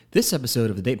This episode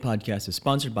of the Date Podcast is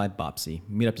sponsored by Bopsy.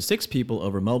 Meet up to 6 people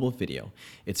over mobile video.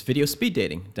 It's video speed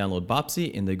dating. Download Bopsy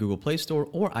in the Google Play Store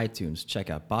or iTunes. Check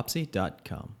out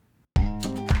bopsy.com.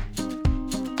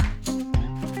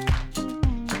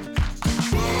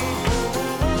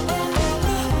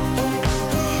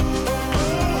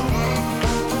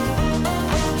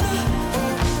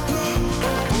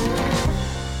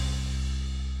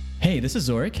 Hey, this is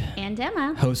Zorik. And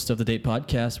Emma. Host of the Date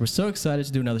Podcast. We're so excited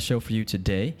to do another show for you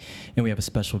today. And we have a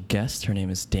special guest. Her name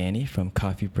is Dani from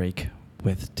Coffee Break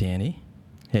with Dani.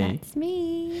 Hey. That's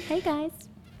me. Hey, guys.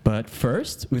 But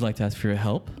first, we'd like to ask for your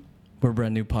help. We're a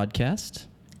brand new podcast.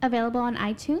 Available on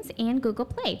iTunes and Google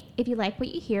Play. If you like what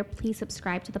you hear, please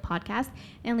subscribe to the podcast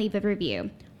and leave a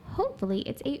review. Hopefully,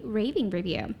 it's a raving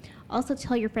review. Also,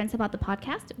 tell your friends about the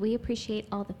podcast. We appreciate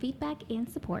all the feedback and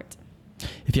support.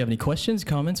 If you have any questions,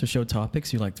 comments, or show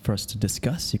topics you'd like for us to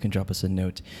discuss, you can drop us a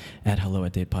note at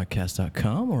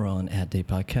hello@datepodcast.com or on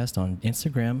 @datepodcast on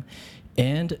Instagram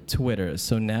and Twitter.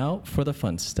 So now for the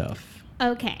fun stuff.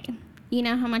 Okay. You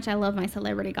know how much I love my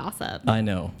celebrity gossip. I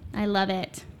know. I love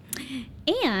it.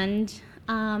 And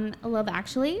Love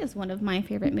Actually is one of my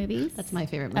favorite movies. That's my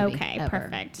favorite movie. Okay, ever.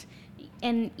 perfect.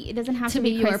 And it doesn't have to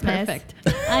me, be you are Christmas. perfect.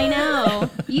 I know.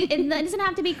 It doesn't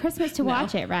have to be Christmas to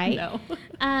watch it, right? No.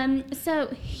 So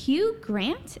Hugh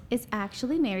Grant is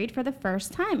actually married for the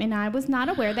first time, and I was not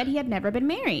aware that he had never been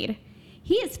married.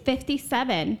 He is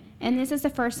 57, and this is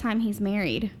the first time he's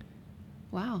married.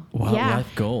 Wow. Wow, Yeah.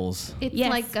 life goals. It's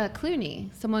Yes. like Clooney.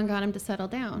 Someone got him to settle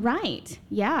down. Right.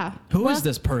 Yeah. Who is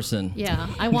this person? Yeah.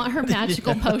 I want her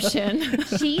magical potion.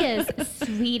 She is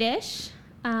Swedish.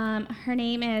 Her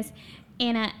name is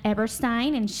Anna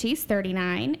Eberstein, and she's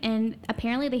 39. And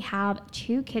apparently they have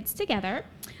 2 kids together,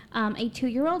 a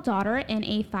 2-year-old daughter and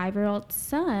a 5-year-old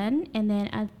son, and then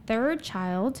a 3rd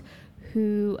child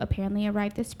who apparently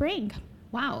arrived this spring.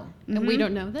 Wow. And we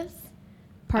don't know this?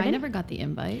 Pardon? I never got the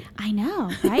invite. I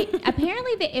know, right?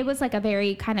 Apparently it was like a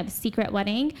very kind of secret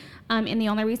wedding. And the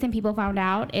only reason people found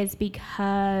out is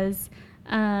because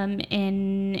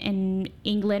in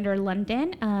England or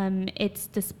London, it's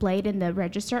displayed in the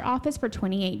register office for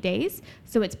 28 days.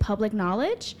 So it's public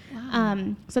knowledge.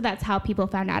 Wow. So that's how people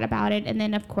found out about it. And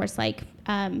then, of course, they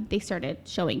started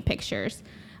showing pictures.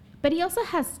 But he also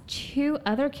has 2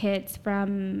 other kids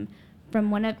from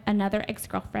another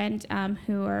ex-girlfriend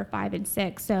who are 5 and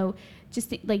 6. So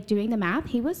just like doing the math,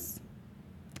 he was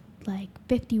like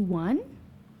 51,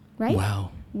 right?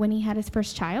 Wow. When he had his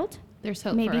first child. There's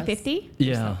hope Maybe for us. 50.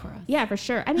 There's Yeah. hope for us. Yeah, for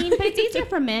sure. I mean, but it's easier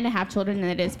for men to have children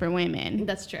than it is for women.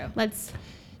 That's true.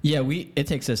 Yeah, it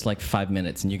takes us like 5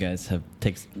 minutes, and you guys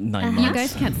takes 9 months. You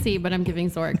guys can't see, but I'm giving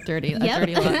Zorik a dirty look.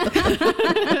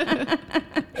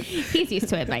 He's used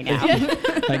to it by now.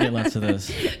 I get lots of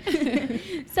those.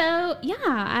 So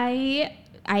yeah,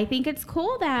 I think it's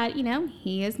cool that,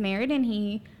 he is married and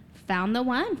he found the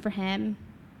one for him.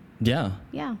 Yeah.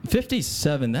 Yeah.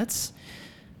 57, that's...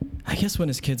 I guess when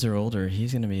his kids are older,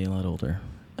 he's going to be a lot older.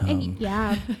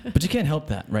 Yeah. But you can't help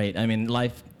that, right? I mean,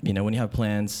 life, when you have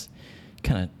plans,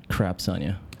 kind of craps on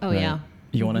you. Oh, right? yeah.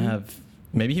 You want to have...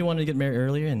 Maybe he wanted to get married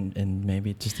earlier, and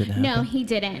maybe it just didn't happen. No, he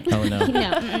didn't. Oh, no. No,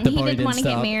 The he party didn't want to get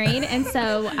stop. married, and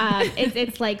so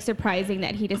it's like surprising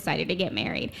that he decided to get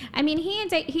married. I mean, he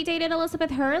dated Elizabeth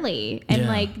Hurley and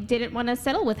Yeah. didn't want to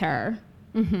settle with her.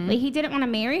 Mm-hmm. Like he didn't want to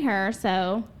marry her,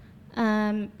 so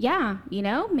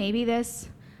maybe this.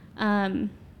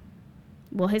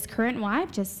 His current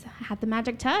wife just had the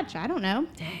magic touch. I don't know.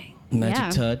 Dang.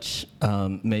 Magic touch.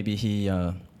 Maybe he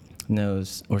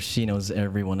knows, or she knows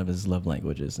every one of his love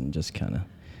languages, and just kind of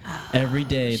every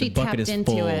day She the bucket tapped is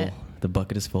into full. it. The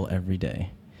bucket is full every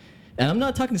day. And I'm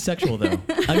not talking sexual though.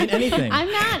 I mean anything.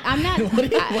 I'm not. I'm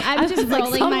just like,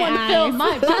 rolling my someone eyes. fill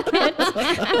my bucket.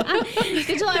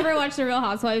 Did you ever watch The Real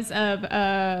Housewives of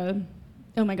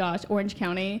Orange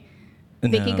County? No.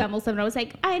 Vicky Gumbelson was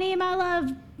like, I need my love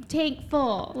tank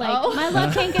full. My Oh.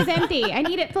 love tank is empty. I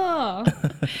need it full.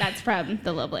 That's from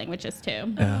the love languages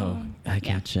too. Oh, I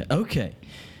gotcha. Okay.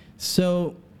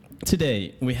 So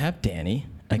today we have Dani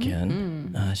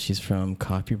again. She's from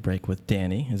Coffee Break with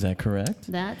Dani. Is that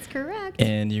correct? That's correct.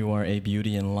 And you are a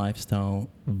beauty and lifestyle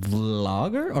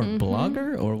vlogger or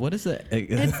blogger, or what is it?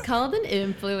 It's called an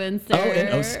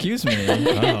influencer. Excuse me.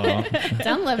 Oh.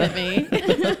 Don't limit me.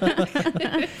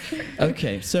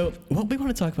 Okay, so what we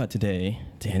want to talk about today,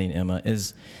 Dani and Emma,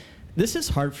 is this is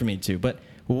hard for me too, but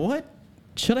what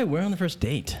should I wear on the first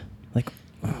date? Like,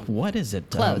 what is it?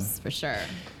 Clothes, for sure.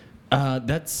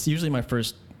 That's usually my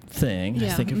first thing. I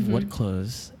Yeah. think of what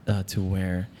clothes to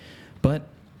wear. But,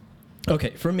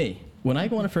 okay, for me, when I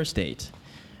go on a first date,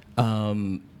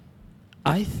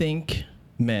 I think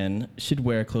men should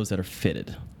wear clothes that are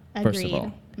fitted. First of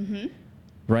all,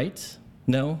 right?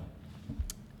 No.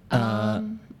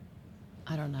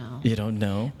 I don't know. You don't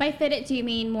know. By fitted, do you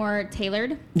mean more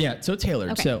tailored? Yeah, so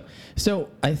tailored. Okay. So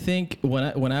I think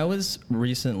when I was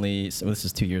recently, so this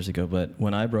is 2 years ago, but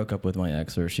when I broke up with my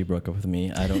ex, or she broke up with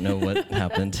me, I don't know what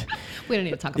happened. We don't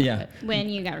need to talk about it. When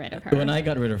you got rid of her. When I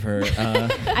got rid of her,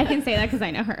 I can say that because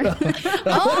I know her.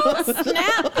 Oh,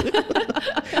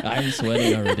 snap. I'm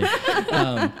sweating already.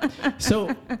 So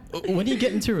when you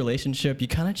get into a relationship, you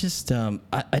kind of just,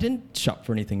 I didn't shop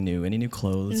for anything new, any new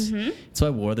clothes. So I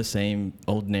wore the same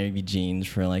old navy jeans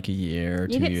for like a year or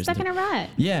 2 You years. get stuck in a rut.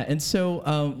 Yeah, and so,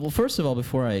 well, first of all,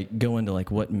 before I go into like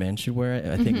what men should wear,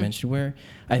 I think men should wear,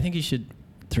 I think you should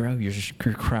throw your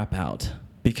crap out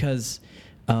because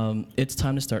it's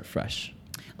time to start fresh.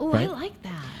 Oh, Right? I like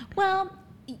that. Well,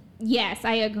 yes,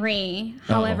 I agree.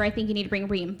 However, I think you need to bring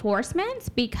reinforcements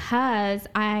because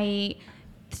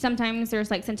sometimes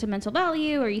there's like sentimental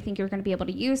value or you think you're going to be able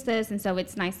to use this. And so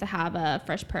it's nice to have a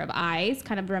fresh pair of eyes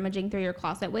kind of rummaging through your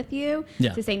closet with you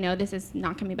to say, no, this is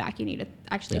not coming back. You need to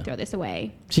actually throw this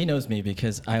away. She knows me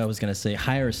because I was going to say,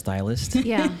 hire a stylist.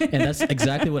 Yeah. And that's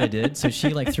exactly what I did. So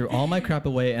she like threw all my crap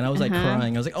away and I was like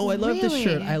crying. I was like, oh, I love this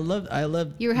shirt. Really? I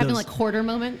love You were having those. like hoarder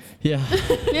moments? Yeah.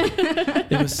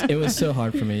 It was so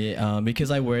hard for me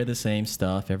because I wear the same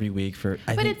stuff every week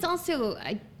But it's also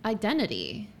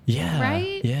identity. yeah.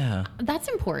 Right? Yeah. That's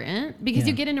important because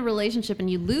you get in a relationship and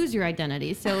you lose your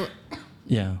identity. So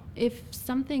Yeah. if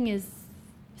something is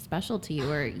special to you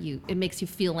or it makes you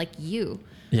feel like you,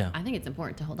 Yeah. I think it's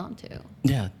important to hold on to.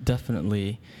 Yeah,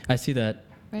 definitely. I see that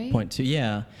Right? point too.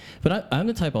 Yeah. But I'm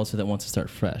the type also that wants to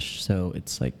start fresh. So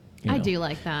it's like, you I know. do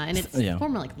like that. And it's Yeah. far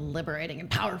more like liberating and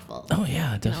powerful. Oh, yeah,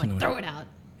 You know, definitely. like throw it out.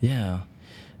 Yeah.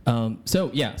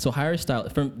 So hire a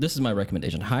stylist. This is my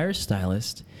recommendation. Hire a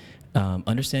stylist.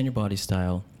 Understand your body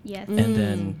style. Yes. And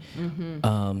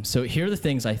then, so here are the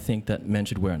things I think that men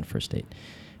should wear on the first date: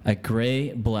 a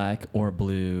gray, black, or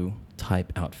blue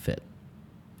type outfit.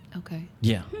 Okay.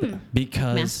 Yeah,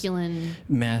 because Masculine.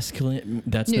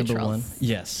 That's number one. Neutrals.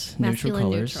 Yes, Masculine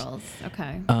neutral colors. neutrals.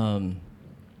 Okay.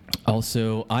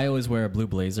 Also, I always wear a blue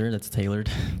blazer that's tailored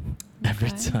every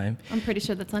Okay. time. I'm pretty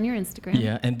sure that's on your Instagram.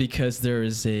 Yeah, and because there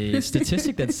is a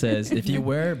statistic that says if you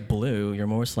wear blue, you're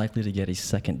most likely to get a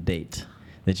second date.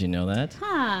 Did you know that?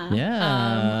 Huh.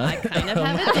 Yeah. I kind of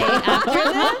have a date after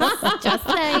this. Just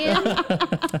saying.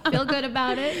 Feel good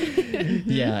about it.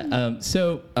 Yeah.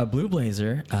 So a blue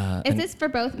blazer. Is this for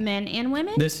both men and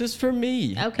women? This is for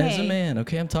me as a Okay. man.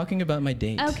 Okay, I'm talking about my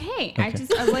date. Okay. I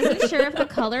wasn't sure if the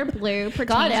color blue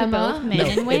pertains to Emma. both men No,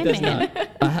 and it women. does not.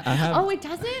 I have. Oh, it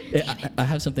doesn't? I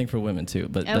have something for women too,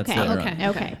 but that's Okay. later on.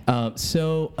 Okay. Okay.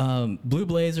 So blue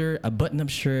blazer, a button-up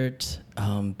shirt,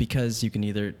 because you can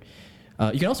either.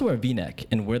 You can also wear a V-neck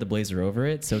and wear the blazer over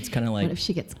it, so it's kind of like. What if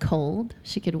she gets cold?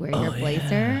 She could wear your Oh, blazer.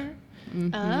 yeah. Oh,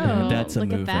 Yeah, that's a look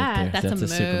move at right that. there. That's a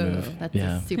super move. move. That's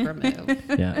Yeah. a super move.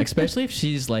 Yeah, especially if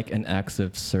she's like an acts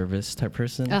of service type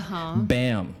person. Uh-huh.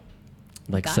 Bam.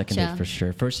 Like second date Gotcha. for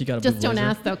sure. First you got to Just don't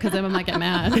ask though, because Emma might get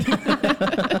mad.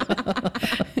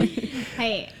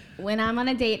 Hey, when I'm on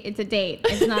a date, it's a date.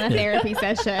 It's not a therapy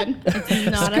session.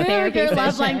 It's not a Screw therapy your session.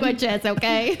 love languages,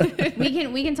 okay?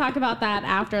 We can talk about that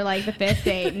after like the fifth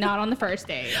date, not on the first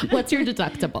date. What's your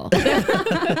deductible?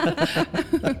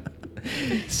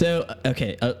 So,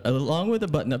 okay, along with a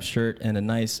button-up shirt and a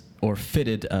nice or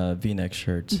fitted V-neck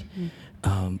shirt,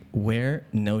 wear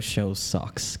no-show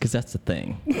socks, because that's the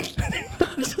thing.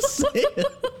 I'm just saying.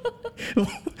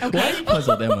 Why are you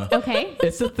puzzled, Emma? Okay.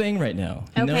 It's the thing right now.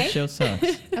 Okay. No-show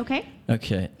socks. Okay.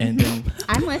 Okay, and then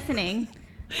I'm listening.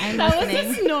 I'm That was a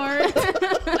listening. snort.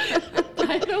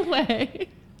 By the way.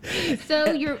 So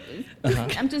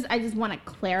I just want to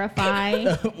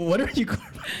clarify. what are you?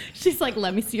 She's like,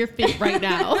 let me see your feet right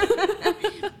now.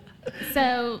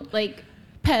 So like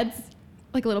Pets.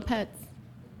 Like little pets.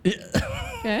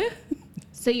 Okay.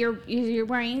 so you're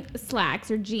wearing slacks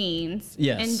or jeans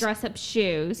Yes. and dress up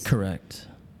shoes Correct.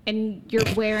 and you're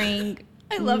wearing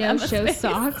I love Emma's no-show face.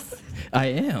 socks. I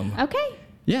am. Okay.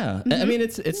 Yeah. I mean,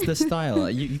 it's the style.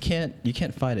 You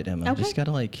can't fight it, Emma. You Okay. just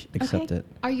gotta like accept Okay. it.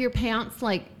 Are your pants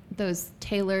like those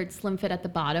tailored slim fit at the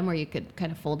bottom where you could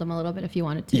kind of fold them a little bit if you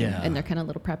wanted to? Yeah. And they're kind of a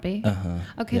little preppy? Uh-huh.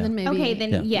 Okay, Yeah. then maybe. Okay, then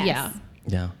Yeah. yes. Yeah.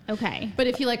 Yeah. Okay. But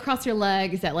if you like cross your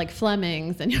legs at like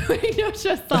Fleming's and you're wearing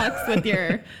no-show socks with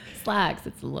your slacks,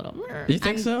 it's a little. You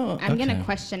think so? I'm gonna Okay.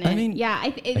 question it. I mean, yeah,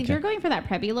 if okay. you're going for that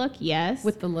preppy look, yes.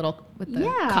 With the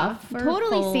Yeah, cuff. or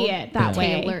totally fold, see it that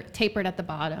way. tapered at the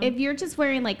bottom. If you're just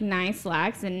wearing like nice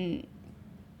slacks and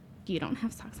You don't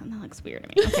have socks on. That looks weird to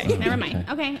me. Okay, never mind.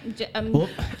 Okay. Well,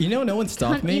 no one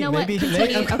stopped me. You know maybe, what?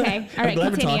 Continue. Okay. All right. I'm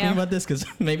glad continue. we're talking about this because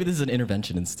maybe this is an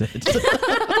intervention instead.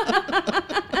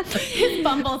 His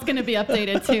Bumble's going to be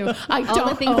updated too. I All the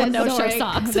don't things own that no show Zoric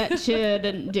socks. that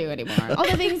shouldn't do anymore. All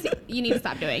the things you need to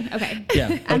stop doing. Okay. Yeah.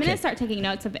 I'm okay. gonna start taking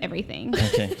notes of everything.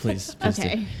 Okay, please.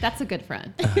 Okay, that's a good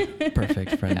friend.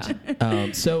 Perfect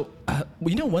friend. So,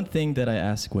 one thing that I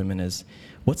ask women is,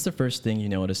 what's the first thing you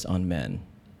notice on men?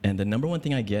 And the number one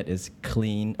thing I get is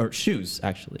shoes,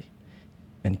 actually,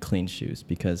 and clean shoes.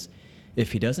 Because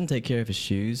if he doesn't take care of his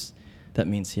shoes, that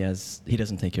means he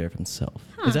doesn't take care of himself.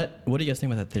 Huh. What do you guys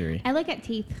think about that theory? I look at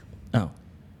teeth. Oh,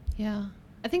 Yeah.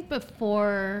 I think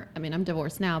I'm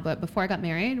divorced now, but before I got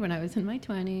married, when I was in my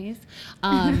 20s,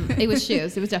 it was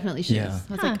shoes. It was definitely shoes. Yeah.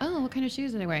 I was like, oh, what kind of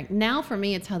shoes are they wearing? Now for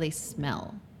me, it's how they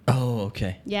smell. oh,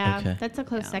 okay. Yeah, Okay. that's a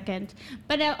close second.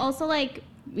 But also, like,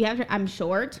 I'm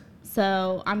short,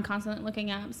 so I'm constantly looking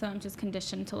up. So I'm just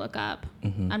conditioned to look up.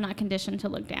 Mm-hmm. I'm not conditioned to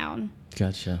look down.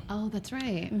 Gotcha. Oh, that's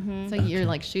right. Mm-hmm. So you're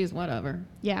like, shoes, whatever.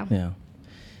 Yeah. Yeah.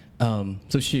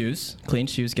 So shoes, clean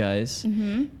shoes, guys,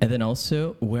 Mm-hmm. and then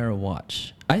also wear a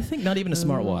watch. I think not even a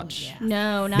smartwatch. yeah.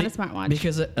 No, not a smartwatch.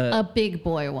 Because A big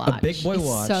boy watch. big boy It's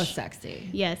watch. so sexy.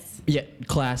 Yes. yeah,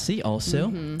 classy also,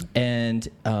 Mm-hmm. and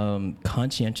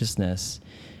conscientiousness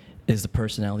is the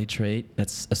personality trait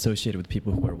that's associated with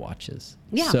people who wear watches.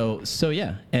 Yeah. So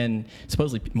yeah, and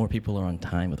supposedly more people are on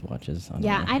time with watches.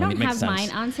 Yeah, I don't it makes have mine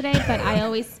sense. on today, but I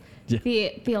always Yeah.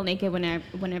 feel naked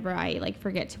whenever I like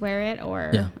forget to wear it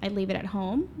or Yeah. I leave it at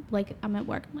home. Like I'm at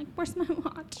work, I'm like, where's my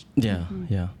watch? Yeah,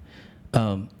 yeah.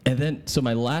 And then, so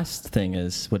my last thing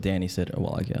is what Danny said a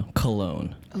while ago,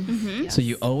 cologne. Mm-hmm. Yes. So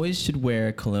you always should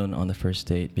wear cologne on the first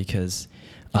date because...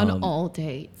 On all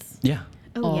dates. Yeah.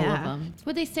 Oh, all yeah. of them.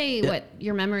 What they say, Yeah. what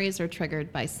your memories are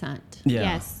triggered by scent. Yeah.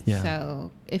 Yes. Yeah.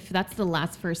 So if that's the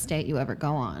last first date you ever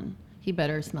go on, he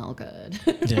better smell good.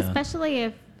 Yeah. Especially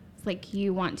if like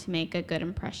you want to make a good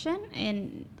impression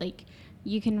and like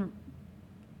you can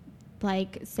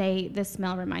like say this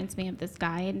smell reminds me of this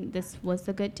guy and this was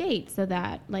a good date, so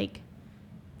that like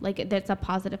that's a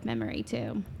positive memory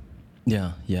too.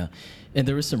 Yeah, yeah. And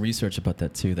there was some research about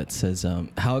that too that says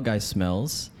how a guy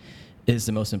smells is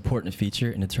the most important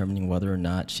feature in determining whether or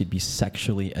not she'd be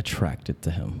sexually attracted to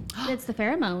him. It's the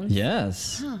pheromones.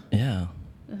 Yes. Huh. Yeah.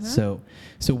 So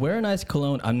wear a nice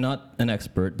cologne. I'm not an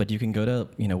expert, but you can go to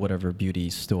whatever beauty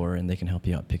store and they can help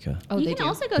you out pick a. Oh, You they can do.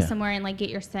 also go Yeah. somewhere and like get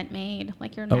your scent made,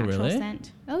 like your Oh, natural really?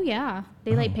 scent. Oh yeah,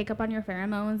 they like Oh. pick up on your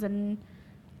pheromones and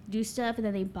do stuff, and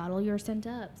then they bottle your scent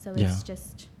up, so Yeah. it's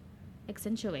just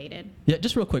accentuated. Yeah,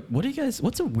 just real quick.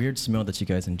 What's a weird smell that you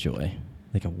guys enjoy?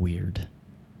 Like a weird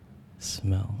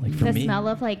smell. Like for The me. smell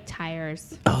of like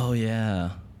tires Oh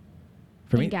yeah.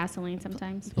 For and me. gasoline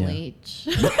sometimes. Yeah. Bleach.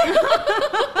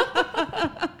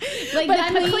 Like But the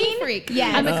I'm a clean freak.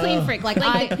 Yes. I'm a clean freak. Like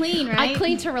Like I the clean, I right?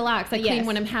 clean to relax. I clean Yes.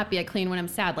 when I'm happy. I clean when I'm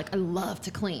sad. Like I love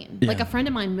to clean. Yeah. Like a friend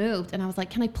of mine moved, and I was like,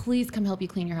 "Can I please come help you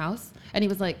clean your house?" And he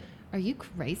was like, "Are you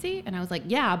crazy?" And I was like,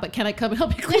 "Yeah, but can I come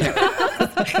help you clean your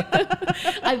house?"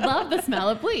 I love the smell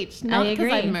of bleach. Not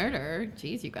because I agree. murder.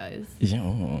 Jeez, you guys. Yeah.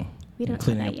 Oh. We don't know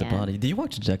Cleaning that up the yet. body. Do you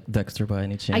watch Dexter by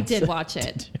any chance? I did watch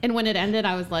it. And when it ended,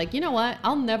 I was like, you know what?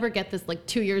 I'll never get this like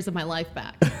 2 years of my life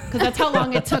back. Because that's how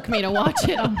long it took me to watch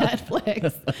it on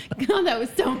Netflix. God, that was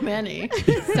so many.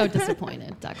 So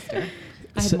disappointed, Dexter.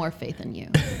 I had So- more faith in you,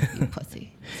 you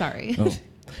pussy. Sorry.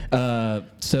 Oh.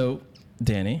 So,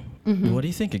 Danny, Mm-hmm. what do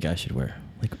you think a guy should wear?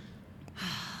 Like,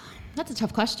 That's a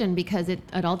tough question because it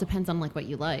all depends on like what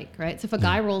you like, right? So if a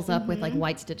guy rolls up with like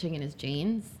white stitching in his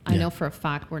jeans, I Yeah. know for a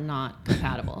fact we're not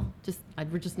compatible.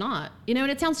 We're just not. You know,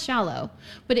 and it sounds shallow,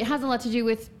 but it has a lot to do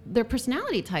with their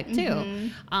personality type too.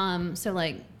 So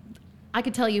like, I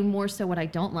could tell you more so what I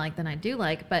don't like than I do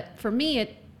like, but for me,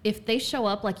 if they show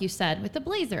up like you said with a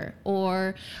blazer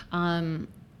or I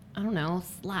don't know,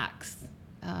 slacks,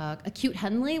 a cute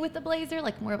Henley with the blazer,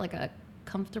 like more of like a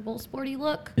comfortable sporty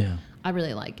look. yeah. I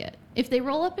really like it. If they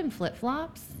roll up in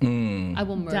flip-flops, Mm. I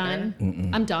will murder.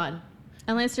 Done. I'm done.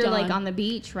 Unless you're like Done. on the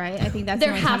beach, right? I think that's There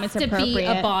the only time has it's to be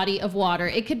appropriate. a body of water.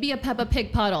 It could be a Peppa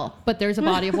Pig puddle, but there's a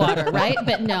body of water, right?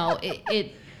 But no,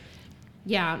 they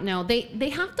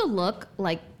have to look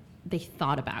like they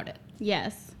thought about it.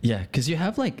 Yes. Yeah, because you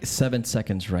have like 7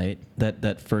 seconds, right?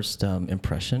 That first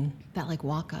impression. That like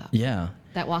walk up. Yeah.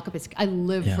 That walk up is, I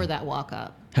live Yeah. for that walk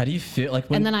up. How do you feel like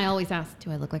when? And then I always ask,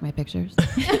 do I look like my pictures?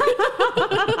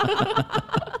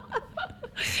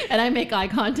 And I make eye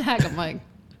contact. I'm like,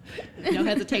 no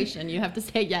hesitation. You have to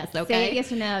say yes, okay? Say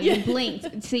yes or no. You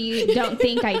blinked, so you don't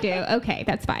think I do. Okay,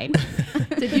 that's fine.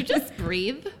 Did you just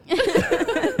breathe?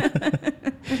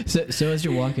 So as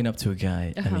you're walking up to a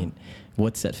guy, I mean,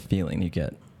 what's that feeling you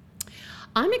get?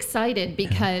 I'm excited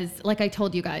because, like I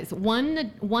told you guys,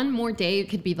 one more day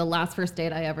could be the last first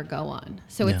date I ever go on.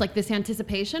 So it's like this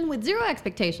anticipation with zero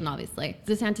expectation, obviously.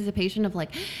 This anticipation of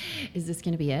like, is this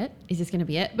going to be it? Is this going to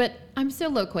be it? But I'm so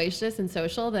loquacious and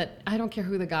social that I don't care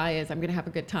who the guy is. I'm going to have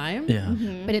a good time. Yeah.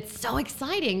 Mm-hmm. But it's so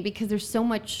exciting because there's so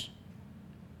much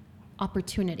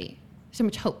opportunity, so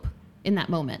much hope in that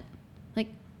moment. Like,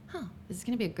 is this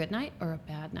going to be a good night or a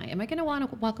bad night? Am I going to want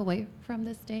to walk away from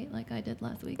this date like I did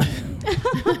last week?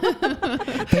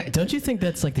 But don't you think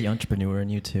that's like the entrepreneur in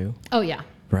you too? Oh, yeah.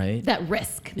 Right? That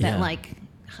risk, that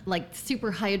like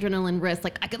super high adrenaline risk.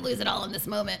 Like, I could lose it all in this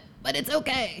moment, but it's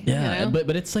okay. Yeah, you know?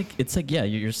 but it's like yeah,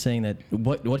 you're saying that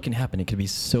what can happen? It could be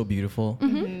so beautiful,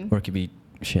 or it could be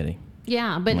shitty.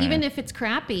 Yeah, but Right. even if it's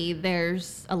crappy,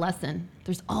 there's a lesson.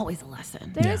 There's always a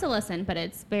lesson. There is a lesson, but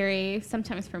it's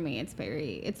sometimes for me,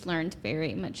 it's learned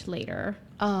very much later.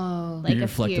 Oh. You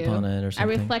reflect upon it or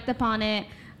something? I reflect upon it.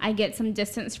 I get some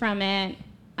distance from it.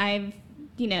 I've,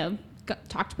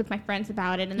 talked with my friends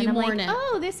about it, and then You I'm like, mourn it.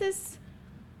 oh, this is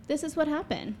what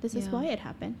happened. This is Yeah. why it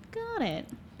happened. Got it.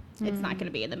 It's not going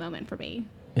to be in the moment for me.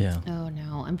 Yeah. Oh,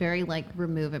 no. I'm very,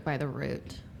 remove it by the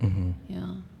root. Mm-hmm.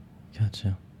 Yeah.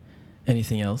 Gotcha.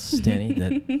 Anything else, Danny,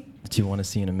 that you want to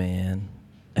see in a man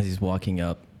as he's walking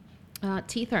up?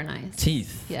 Teeth are nice.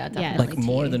 Teeth. Yeah, Yes. definitely. Like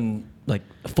more teeth. than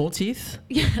full teeth?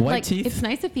 Yeah, White teeth? It's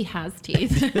nice if he has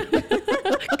teeth.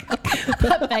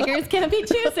 But beggars can't be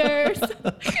choosers.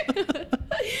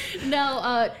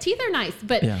 No, teeth are nice,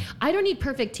 but Yeah. I don't need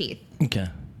perfect teeth. Okay.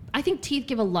 I think teeth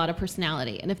give a lot of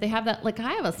personality. And if they have that,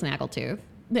 I have a snaggle tooth.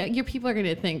 Your people are going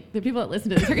to think, the people that listen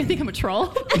to this are going to think I'm a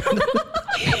troll.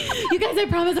 You guys, I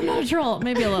promise I'm not a troll.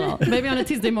 Maybe a little. Maybe on a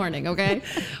Tuesday morning, okay?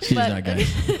 She's not,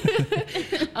 guys.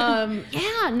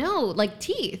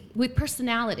 Teeth with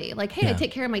personality. Like, hey, I Yeah.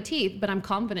 take care of my teeth, but I'm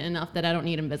confident enough that I don't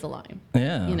need Invisalign.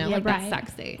 Yeah. You know, Yeah, that's right.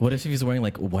 sexy. What if he's wearing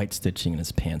white stitching in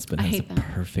his pants, but I has hate the that.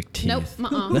 perfect teeth?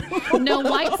 Nope, no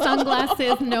white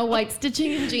sunglasses, no white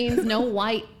stitching in jeans, no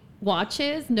white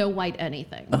watches, no white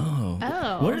anything. Oh.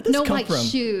 Oh. Where did this No come white from?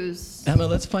 shoes. Emma,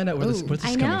 let's find out where this Ooh. is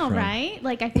I coming know, from. right?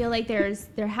 Like, I feel like there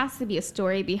has to be a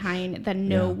story behind the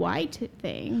no Yeah. white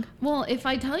thing. Well, if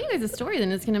I tell you guys a story,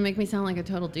 then it's going to make me sound like a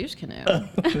total douche canoe.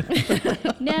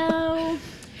 No.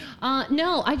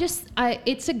 No,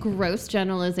 it's a gross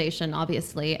generalization,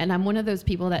 obviously. And I'm one of those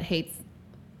people that hates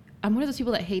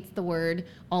the word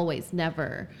always,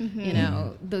 never. You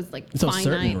know, those It's finite.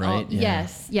 uncertain, right? Yeah.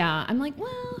 Yes. Yeah. I'm like,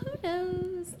 well, who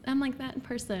knows? I'm like that in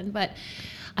person. But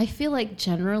I feel like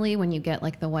generally when you get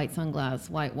the white sunglass,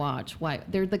 white watch,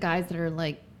 they're the guys that are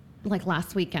like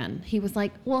last weekend, he was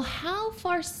like, well, how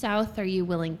far south are you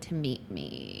willing to meet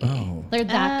me? Oh. They're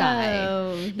that guy.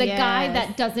 Oh, The guy yes.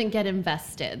 that doesn't get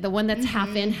invested. The one that's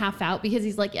half in, half out because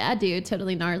he's like, yeah, dude,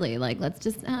 totally gnarly. Let's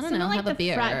just, I don't know, like have the a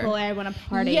beer. frat boy, I want to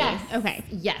party. Yes. Okay.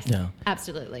 Yes. Yeah.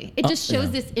 Absolutely. It just shows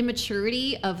yeah. this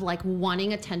immaturity of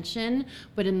wanting attention,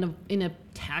 but in a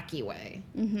tacky way.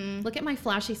 Mm-hmm. Look at my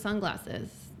flashy sunglasses.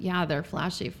 Yeah, they're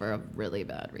flashy for a really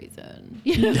bad reason.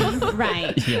 You know?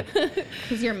 Right. Yeah.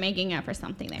 Because you're making up for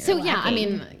something there. So yeah, I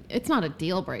mean, it's not a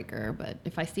deal breaker, but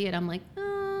if I see it, I'm like,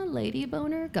 lady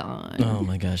boner gone. Oh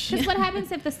my gosh. because what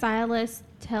happens if the stylist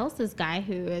tells this guy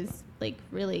who is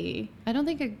really? I don't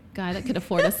think a guy that could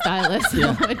afford a stylist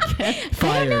Yeah. would get.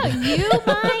 Fired. I don't know. You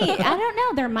might. I don't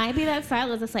know. There might be that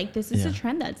stylist that's like, this is Yeah. a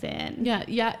trend that's in.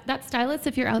 Yeah. That stylist,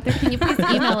 if you're out there, can you please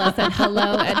email us at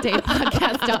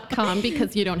hello@datepodcast.com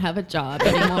because you don't have a job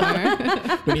anymore.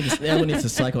 Everyone needs to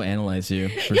psychoanalyze you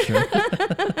for sure.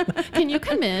 Can you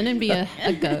come in and be a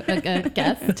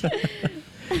guest?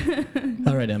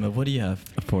 All right, Emma, what do you have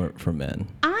for men?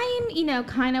 I'm,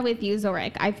 kind of with you,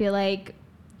 Zorik. I feel like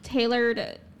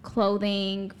tailored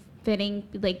clothing, fitting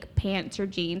pants or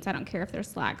jeans. I don't care if they're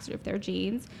slacks or if they're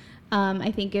jeans.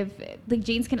 I think if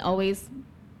jeans can always,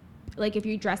 if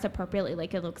you dress appropriately,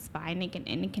 it looks fine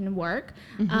and it can work.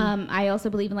 Mm-hmm. I also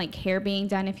believe in hair being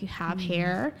done if you have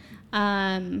hair.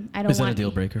 I don't. Is that a want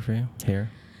deal breaker for you? Hair?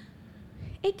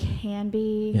 It can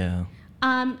be. Yeah.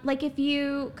 I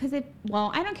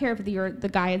don't care if the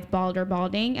guy is bald or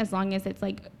balding, as long as it's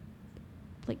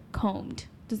combed.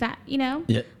 Does that, Yeah.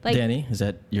 Danny, is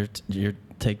that your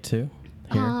take too?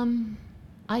 Hair?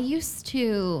 I used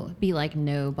to be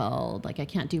no bald. I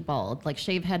can't do bald.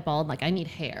 Shave head bald. I need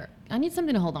hair. I need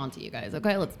something to hold on to, you guys.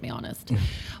 Okay, let's be honest.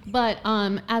 But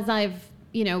as I've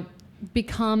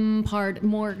become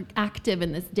more active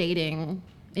in this dating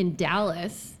in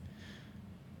Dallas,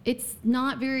 it's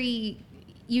not very.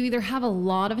 You either have a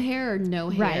lot of hair or no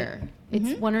hair. Right.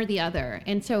 It's one or the other.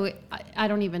 And so I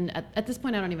don't even, at this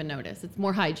point, I don't even notice. It's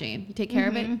more hygiene. You take care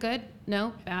of it, good?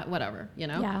 No? Bad? Whatever, you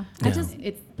know? Yeah. Yeah. I just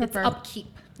It's prefer upkeep.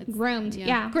 It's groomed.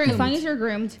 Yeah. Groomed. As long as you're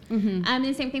groomed. And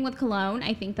the same thing with cologne.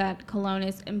 I think that cologne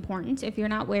is important. If you're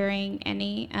not wearing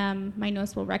any, my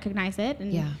nose will recognize it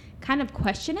and kind of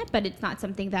question it, but it's not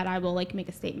something that I will like make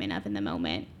a statement of in the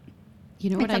moment. You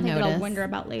know what I something that notice? I'll wonder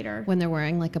about later. When they're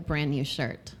wearing like a brand new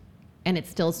shirt and it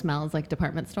still smells like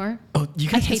department store. Oh, you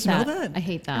I guys can hate smell that. that? I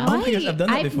hate that. Oh my gosh, I've done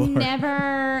that before.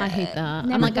 I hate that.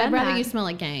 Never I'm like, done I'd rather that. you smell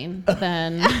like Gain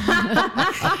than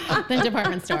than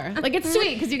department store. Like it's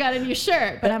sweet because you got a new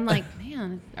shirt, but I'm like,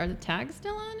 man, are the tags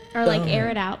still on it? Or like air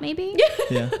it out maybe.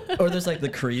 Yeah. Or there's like the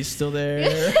crease still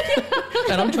there.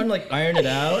 And I'm trying to like iron it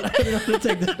out. I don't know how to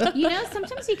take that out. You know,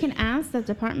 sometimes you can ask the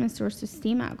department stores to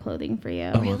steam out clothing for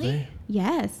you. Oh, will they?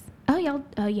 Yes. Oh, y'all.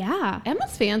 Oh, yeah.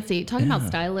 Emma's fancy. Talking about Yeah.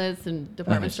 stylists and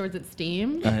department Nice. stores at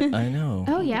Steam. I know.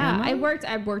 Oh, yeah. Emma?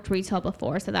 I've worked retail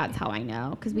before, so that's how I know.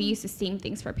 Because we used to steam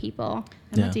things for people.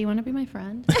 Emma, Yeah. do you want to be my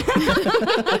friend?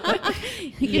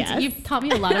 Yes. You've taught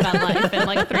me a lot about life in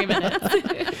like 3 minutes.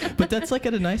 But that's like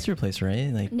at a nicer place, right?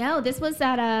 Like, No, this was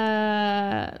at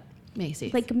a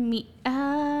Macy's. like me.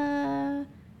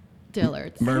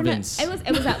 Dillard's. Mervyn's. It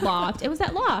was at Loft. It was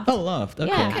at Loft. Oh, Loft. Okay.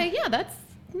 Yeah. Okay, yeah, that's...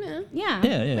 Yeah. Yeah.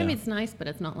 Yeah, yeah. Maybe it's nice, but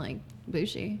it's not like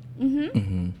bougie.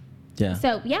 Yeah.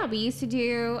 So yeah, we used to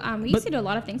do a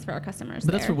lot of things for our customers.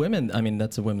 But that's there. for women. I mean,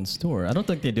 that's a women's store. I don't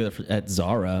think they do it at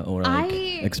Zara or like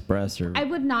Express or. I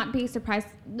would not be surprised.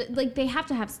 Like they have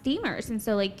to have steamers, and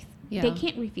so like Yeah. they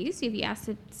can't refuse you if you ask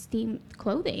to steam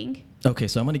clothing. Okay,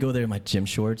 so I'm gonna go there in my gym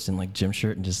shorts and like gym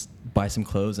shirt and just buy some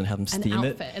clothes and have them An steam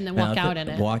outfit, it. and then An walk out outfit,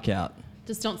 in it. Walk out.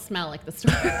 Just don't smell like the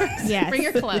store. Yes. Bring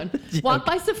your cologne. Walk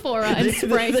by Sephora and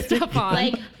spray stuff on.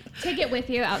 Like take it with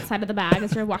you outside of the bag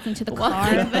as you're walking to the car,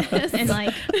 and like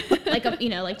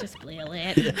like just flail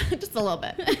it. Just a little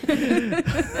bit.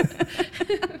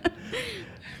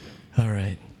 All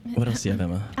right. What else do you have,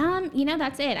 Emma?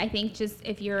 That's it. I think just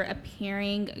if you're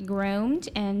appearing groomed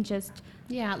and just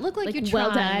Yeah, look like you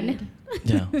well tried. done,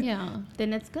 Yeah. Yeah.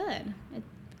 then it's good.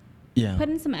 Yeah. Put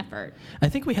in some effort. I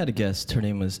think we had a guest. Her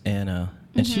name was Anna,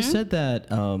 and she said that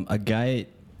a guy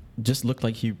just looked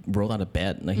like he rolled out of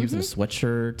bed. Like he was in a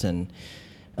sweatshirt, and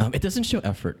it doesn't show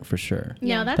effort for sure.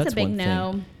 Yeah, No, that's a big one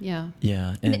no. thing. Yeah.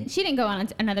 Yeah, and She didn't go on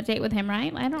another date with him,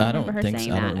 right? I don't I remember her don't think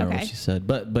saying so. I that. don't remember Okay. what she said,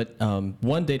 but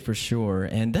one date for sure,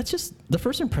 and that's just the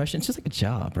first impression. It's just like a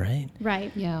job, right?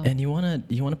 Right. Yeah. And you wanna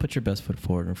put your best foot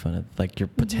forward in front of like your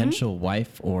potential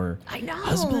wife or I know.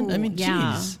 husband. I mean,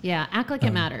 yeah. geez. Yeah. Act like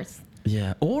it matters.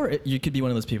 Yeah, or you could be one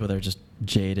of those people that are just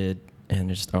jaded and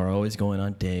just are always going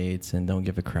on dates and don't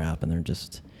give a crap, and they're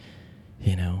just,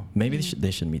 maybe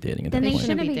they shouldn't be dating at Then that they point.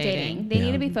 shouldn't be be dating. dating. They need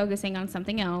Yeah. to be focusing on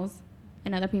something else,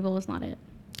 and other people is not it.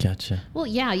 Gotcha. Well,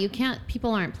 yeah, you can't.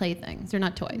 People aren't playthings. They're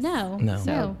not toys. No. No.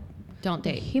 So don't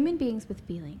date. Human beings with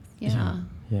feelings. Yeah,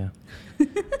 Yeah.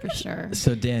 for sure.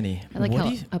 So Danny, I like what how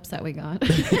do you, upset we got.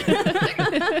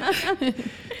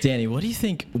 Danny, what do you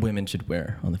think women should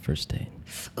wear on the first date?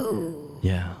 Ooh.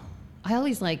 Yeah. I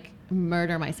always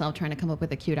murder myself trying to come up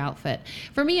with a cute outfit.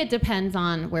 For me, it depends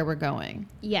on where we're going.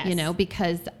 Yes.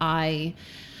 Because I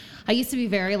used to be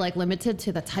very limited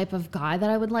to the type of guy that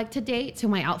I would like to date. So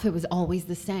my outfit was always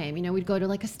the same. We'd go to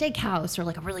a steakhouse or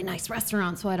a really nice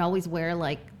restaurant. So I'd always wear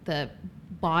the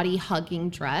body hugging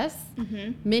dress,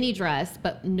 mini dress,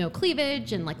 but no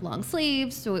cleavage and long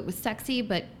sleeves. So it was sexy,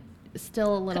 but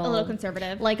still a little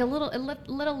conservative. left a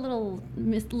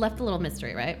little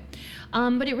mystery, right?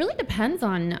 But it really depends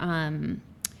on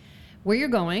where you're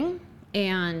going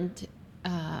and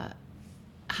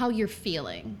how you're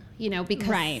feling, because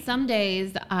Right. some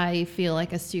days I feel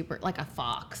like a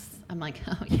fox. I'm like,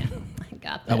 oh yeah, I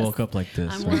got this. I woke up like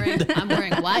this. I'm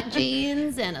wearing white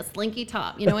jeans and a slinky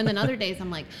top, and then other days I'm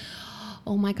like,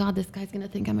 oh my God, this guy's gonna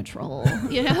think I'm a troll, And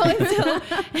so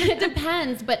it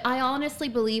depends, but I honestly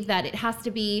believe that it has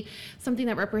to be something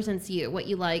that represents you, what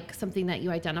you like, something that you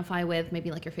identify with, maybe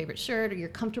your favorite shirt or your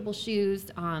comfortable shoes.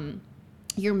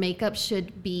 Your makeup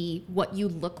should be what you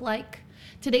look like.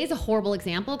 Today's a horrible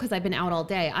example because I've been out all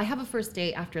day. I have a first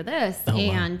date after this, Oh, wow.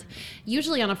 and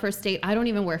usually on a first date, I don't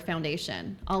even wear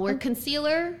foundation. I'll wear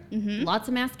concealer, lots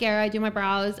of mascara, I do my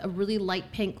brows, a really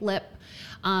light pink lip,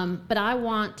 but I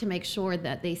want to make sure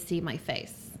that they see my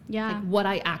face. Yeah. Like what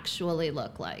I actually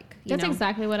look like. That's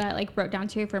exactly what I like wrote down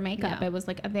too for makeup. Yeah. It was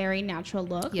like a very natural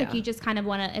look. Yeah. Like you just kind of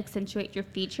want to accentuate your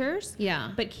features.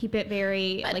 Yeah. But keep it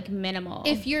very But like minimal.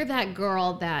 If you're that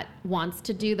girl that wants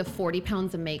to do the 40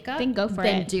 pounds of makeup, Then go for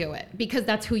then it. do it, because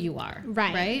that's who you are.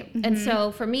 Right. Right. Mhm. And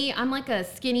so for me, I'm like a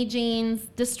skinny jeans,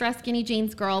 distressed skinny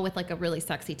jeans girl with like a really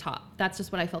sexy top. That's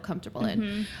just what I feel comfortable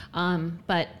in.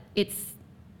 But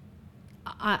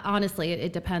honestly,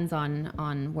 it depends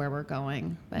on where we're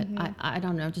going. But I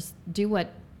don't know. Just do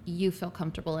what you feel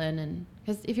comfortable in, and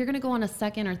because if you're gonna go on a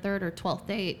second or third or 12th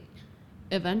date,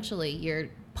 eventually your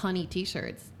punny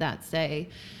T-shirts that say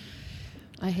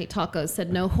 "I hate tacos"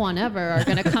 said "No Juan ever" are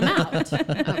gonna come out.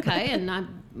 Okay, and I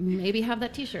maybe have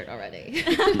that T-shirt already.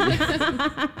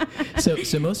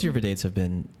 So most of your dates have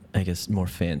been, I guess, more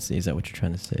fancy. Is that what you're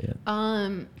trying to say?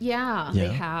 Yeah, they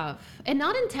have, and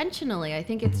not intentionally. I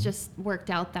think it's just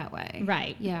worked out that way.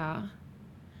 Right. Yeah.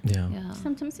 Yeah.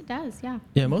 Sometimes it does. Yeah.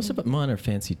 Yeah, most of mine are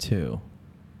fancy too.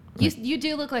 You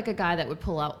do look like a guy that would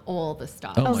pull out all the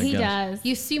stuff. Oh Oh, my he gosh. does.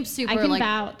 You seem super I can like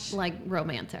vouch. like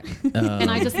romantic. And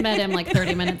I just met him like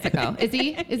 30 minutes ago. Is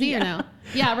he or no?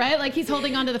 Yeah, right? Like he's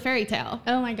holding on to the fairy tale.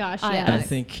 Oh my gosh. I- Yes. I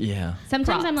think, yeah.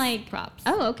 Sometimes I'm Props. like, Props.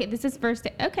 oh, okay, this is first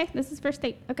date. Okay, this is first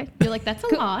date. Okay. You're like, that's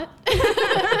a lot.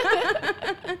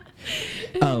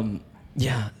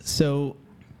 Yeah. So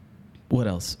what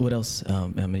else?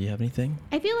 Emma, do you have anything?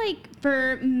 I feel like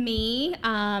for me,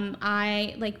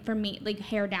 like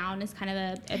hair down is kind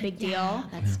of a big deal.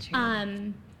 That's true.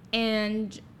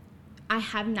 And I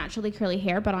have naturally curly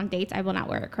hair, but on dates I will not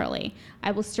wear it curly.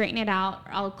 I will straighten it out,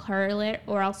 I'll curl it,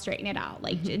 or I'll straighten it out,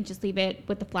 like and just leave it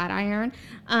with the flat iron.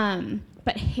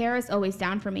 But hair is always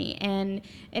down for me, and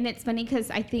it's funny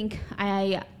because I think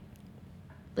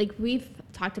we've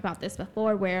talked about this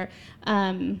before, where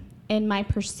in my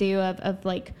pursuit of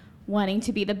like wanting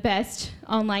to be the best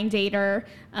online dater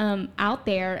out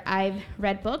there, I've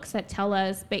read books that tell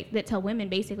women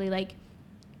basically like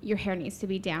your hair needs to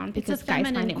be down because guys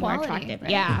find it more attractive.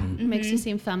 Right? Yeah. It makes you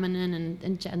seem feminine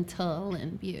and gentle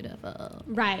and beautiful.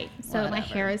 Right. So my Whatever.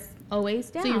 hair is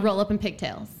always down. So you roll up in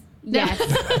pigtails. Yes.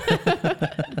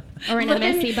 Or in a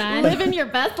messy bun. Living your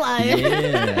best life.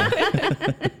 Yeah.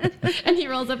 And he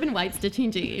rolls up in white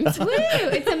stitching jeans. Woo!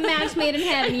 It's a match made in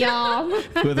heaven, y'all.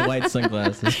 With the white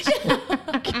sunglasses.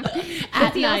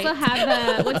 Does he also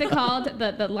have the, what's it called?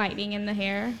 The lightning in the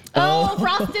hair? Oh,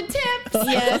 frosted tips.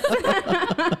 Yes.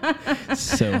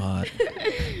 So hot.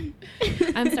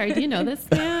 I'm sorry, do you know this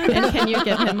man? And can you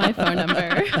give him my phone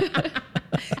number?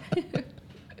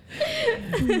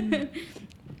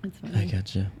 That's funny. I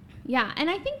gotcha. Yeah, and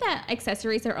I think that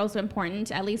accessories are also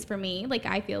important, at least for me. Like,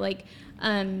 I feel like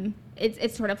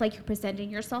it's sort of like you're presenting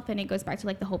yourself, and it goes back to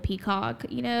like the whole peacock,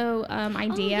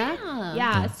 idea. Oh,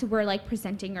 yeah, so we're like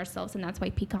presenting ourselves, and that's why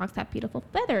peacocks have beautiful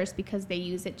feathers, because they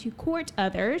use it to court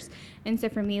others. And so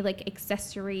for me, like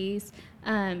accessories,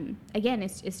 again,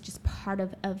 it's just part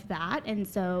of that. And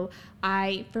so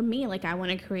I want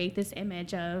to create this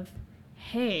image of,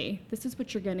 hey, this is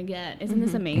what you're gonna get. Isn't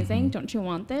this amazing? Don't you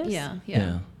want this? Yeah.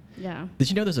 Yeah. Did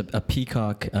you know there's a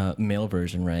peacock male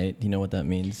version, right? Do you know what that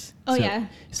means? Oh yeah.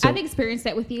 So, I've experienced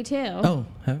it with you too. what?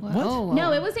 Oh,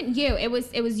 No, it wasn't you. It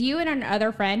was you and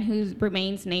another friend who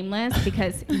remains nameless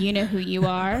because you know who you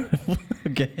are.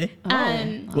 Okay.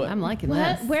 Well, I'm liking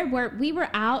this. We were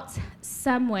out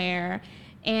somewhere,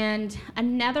 and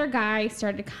another guy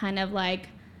started kind of like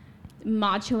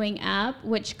machoing up,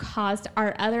 which caused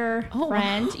our other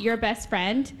friend, your best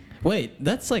friend. Wait,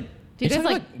 that's like. Do you You're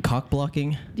guys talking like- about cock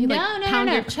blocking? Do you pound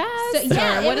your chest? So,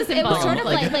 yeah, or what is it was involved? sort of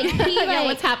like he Yeah, like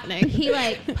what's happening? He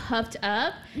like puffed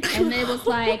up, and it was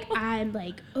like I'm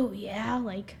like, oh yeah,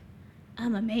 like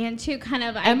I'm a man too, kind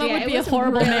of. Emma idea. would It be a was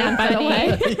horrible really man, by the funny.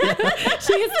 way.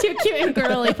 She is too cute and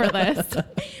girly for this.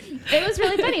 It was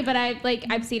really funny, but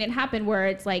I've seen it happen where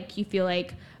it's like you feel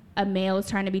like a male is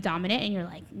trying to be dominant, and you're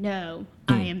like, no,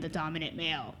 I am the dominant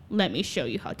male. Let me show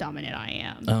you how dominant I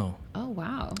am. Oh, Oh,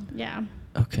 wow. Yeah.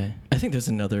 okay. I think there's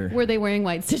another. Were they wearing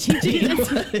white stitching jeans?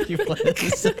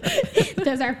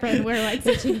 Does our friend wear like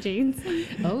stitching jeans?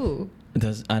 Oh.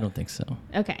 I don't think so.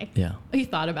 Okay. Yeah. You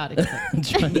thought about it. I'm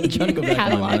trying to go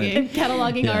back in my mind.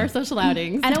 Cataloging Yeah. our social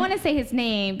outings. I don't want to say his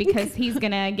name because he's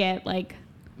gonna get like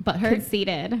Butthurt?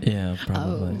 conceited. Yeah,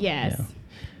 probably. Yes.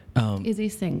 Yeah. Is he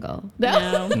single?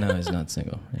 No. No, he's not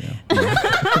single. Yeah.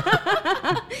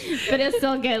 But he'll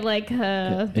still get like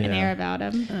an Yeah. air about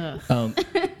him.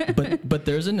 But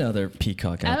there's another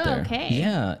peacock out Oh, there. okay.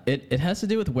 Yeah, it has to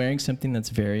do with wearing something that's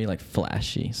very like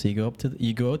flashy. So you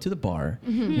go out to the bar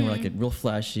and wear like a real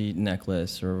flashy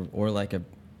necklace or like a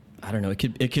I don't know.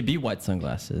 It could be white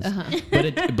sunglasses, but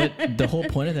the whole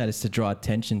point of that is to draw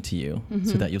attention to you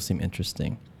so that you'll seem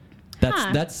interesting.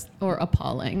 That's or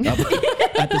appalling.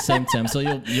 At the same time. So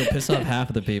you'll piss off half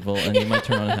of the people, and you might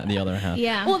turn on the other half.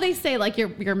 Yeah. Well, they say like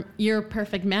your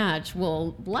perfect match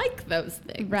will like those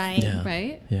things. Right. Yeah.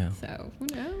 Right. Yeah. So who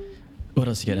knows? What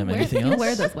else you get? Anything else? You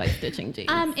wear those white stitching jeans.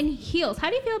 And heels. How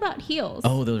do you feel about heels?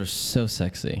 Oh, those are so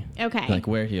sexy. Okay. Like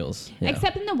wear heels. Yeah.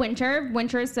 Except in the winter.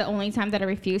 Winter is the only time that I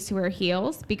refuse to wear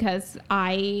heels because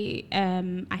I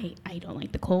don't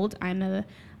like the cold.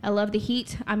 I love the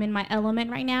heat. I'm in my element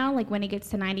right now. Like when it gets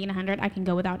to 90 and 100, I can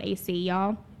go without AC,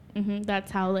 y'all. That's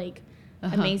how like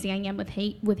amazing I am with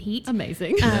heat.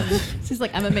 Amazing. She's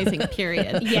like, I'm amazing,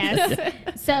 period. Yes.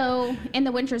 So in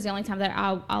the winter is the only time that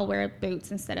I'll wear boots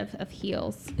instead of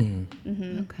heels.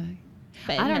 Okay.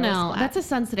 But I don't no know. flat. That's a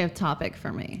sensitive topic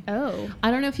for me. Oh.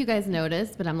 I don't know if you guys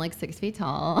noticed, but I'm like 6 feet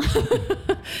tall.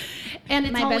 And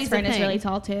it's My always best friend a is thing. really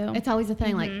tall too. It's always a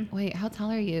thing. Like, wait, how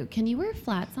tall are you? Can you wear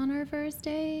flats on our first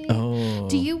date? Oh.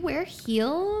 Do you wear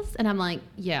heels? And I'm like,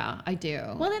 yeah, I do.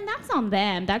 Well, then that's on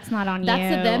them. That's not on you.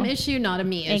 That's a them issue, not a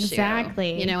me issue.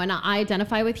 Exactly. You know, and I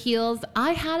identify with heels.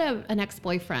 I had an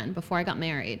ex-boyfriend before I got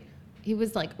married. He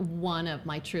was like one of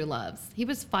my true loves. He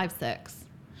was 5'6".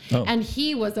 Oh. And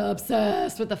he was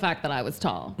obsessed with the fact that I was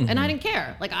tall. And I didn't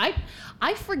care. Like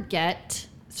I forget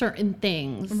certain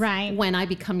things Right. when I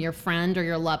become your friend or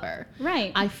your lover.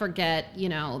 Right. I forget, you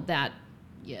know, that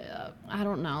I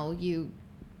don't know, you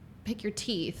pick your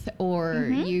teeth or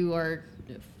you are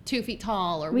 2 feet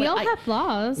tall or We what. all have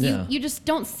flaws. Yeah. You just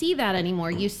don't see that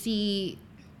anymore. You see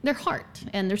their heart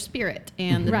and their spirit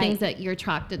and the Right. things that you're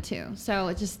attracted to. So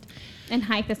it just And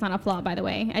height is not a flaw, by the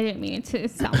way. I didn't mean it to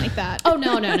sound like that. Oh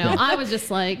no. I was just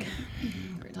like,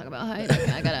 we're gonna talk about height.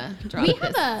 Okay, I gotta drop We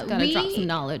this. have Gotta drop some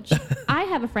knowledge. I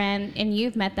have a friend, and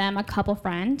you've met them, a couple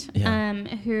friend, Yeah.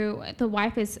 who the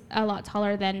wife is a lot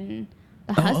taller than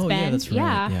the Oh, husband. yeah, that's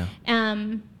right,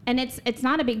 yeah. And it's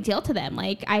not a big deal to them.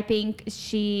 Like I think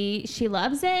she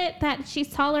loves it that she's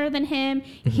taller than him.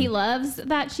 He loves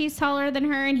that she's taller than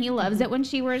her, and he loves it when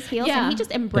she wears heels. Yeah. And he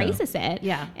just embraces it.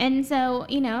 Yeah. And so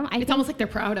I It's think, almost like they're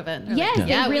proud of it. They're yes, like,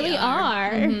 yeah, they really we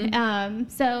are.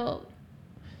 So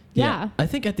yeah. I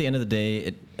think at the end of the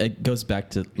day, it goes back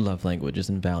to love languages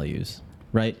and values,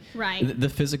 right? Right. The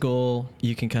physical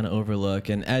you can kind of overlook,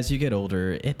 and as you get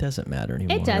older, it doesn't matter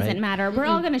anymore. It doesn't right? matter. We're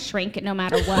all gonna shrink it no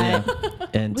matter what.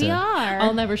 And We are.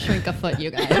 I'll never shrink a foot,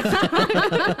 you guys.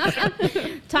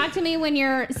 Talk to me when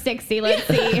you're 60. Let's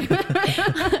see.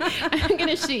 I'm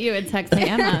gonna shoot you a text. Hey,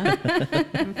 Emma,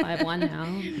 I'm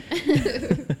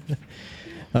 5'1"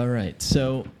 now. All right.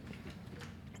 So,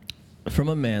 from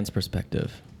a man's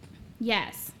perspective,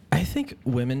 Yes. I think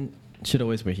women should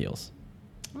always wear heels.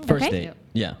 First Okay. date,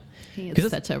 yeah. He 'Cause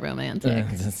is such a romantic.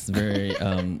 That's very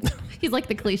He's like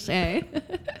the cliche.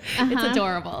 It's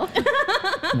adorable.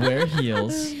 wear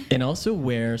heels and also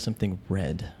wear something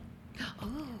red.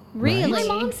 Really? My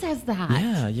mom says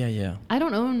that. Yeah. I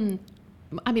don't own.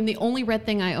 I mean, the only red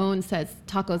thing I own says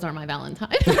tacos are my Valentine.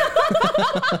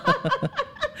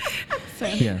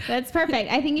 Yeah. That's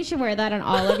perfect. I think you should wear that on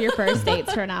all of your first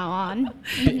dates from now on.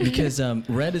 Because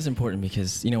red is important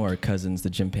because our cousins, the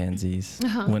chimpanzees,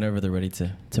 whenever they're ready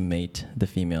to mate, the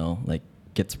female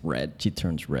gets red. She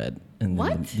turns red. And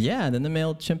What? Then the male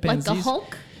Like chimpanzees. the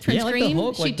Hulk turns yeah, like green. the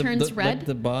Hulk, She like turns the, red. Like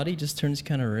the body just turns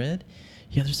kind of red.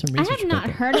 Yeah, there's some I research. have not about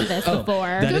that. heard of this Oh, before.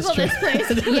 that is Google true.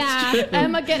 this, please. Yeah.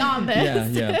 Emma, get on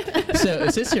this. Yeah. So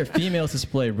it says here, females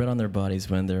display red on their bodies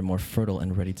when they're more fertile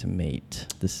and ready to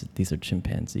mate. These are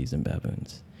chimpanzees and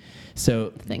baboons.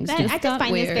 So Things I just got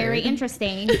find this very weird.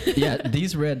 interesting. yeah,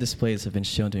 these red displays have been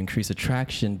shown to increase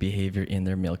attraction behavior in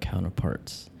their male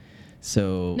counterparts.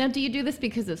 So Now, do you do this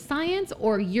because of science,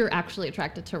 or you're actually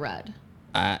attracted to red?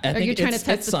 I Are think you trying to it's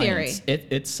test the theory? science.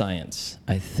 It's science,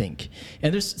 I think.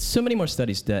 And there's so many more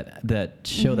studies that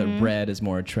show that red is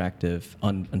more attractive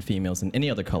on females than any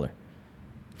other color.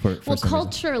 For Well, some reason.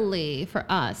 culturally, for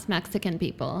us Mexican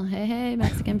people, hey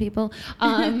Mexican people,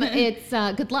 it's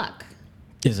good luck.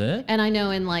 Is it? And I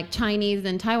know in like Chinese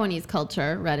and Taiwanese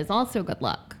culture, red is also good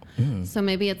luck. So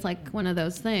maybe it's like one of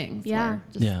those things. Yeah. where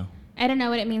just- Yeah. I don't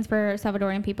know what it means for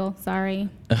Salvadorian people. Sorry.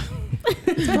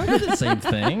 It's probably the same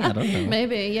thing. I don't know.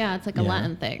 Maybe, yeah, it's like a Yeah.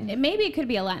 Latin thing. Maybe it could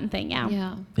be a Latin thing. Yeah.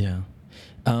 Yeah.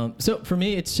 Yeah. So for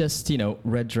me, it's just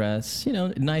red dress,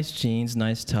 nice jeans,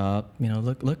 nice top,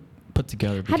 look put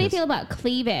together. How do you because- feel about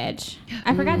cleavage?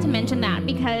 I forgot to mention that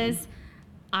because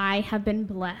I have been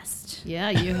blessed. Yeah,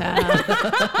 you have.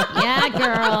 Yeah,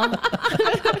 girl.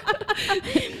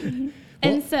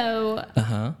 And so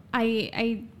Uh-huh.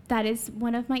 I that is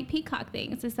one of my peacock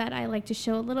things, is that I like to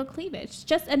show a little cleavage,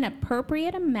 just an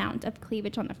appropriate amount of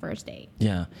cleavage on the first date.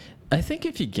 Yeah. I think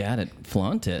if you get it,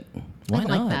 flaunt it. Why I like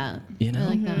not? that. You know? I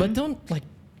like that. But don't like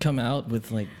come out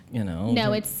with like, you know.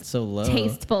 No, it's so low.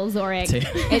 tasteful, Zorik.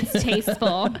 It's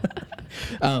tasteful.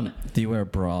 Do you wear a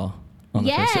bra on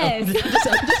Yes. the first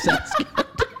date? I'm just asking.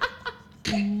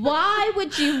 Why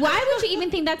would you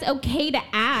even think that's okay to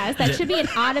ask? That should be an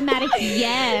automatic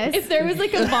yes. If there was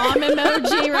like a bomb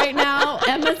emoji right now,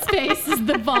 Emma's face is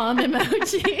the bomb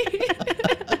emoji.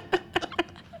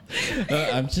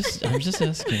 I'm just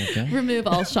asking, okay? Remove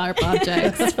all sharp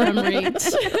objects from reach.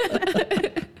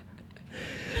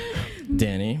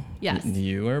 Danny, Yes. do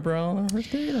you wear a bra on the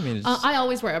first date? I mean, I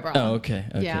always wear a bra. oh, okay.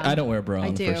 Yeah. I don't wear a bra on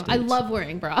I the do. first date. I love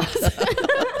wearing bras.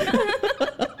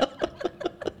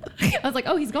 I was like,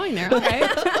 oh, he's going there. All right.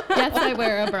 Yes, I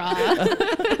wear a bra.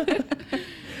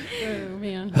 Oh,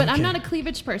 man. But I'm not a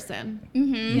cleavage person.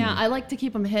 Mm-hmm. Yeah, I like to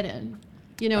keep them hidden.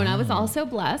 You know, and I was also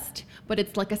blessed, but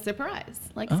it's like a surprise.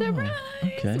 Like, surprise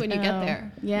okay. when you get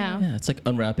there. Yeah. Yeah, it's like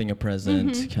unwrapping a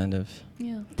present, kind of.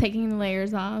 Yeah. Taking the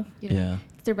layers off. Yeah.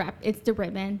 It's the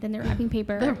ribbon, then the wrapping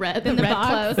paper. The red then the box.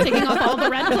 clothes. Taking off all the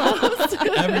red clothes.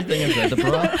 Everything is red. The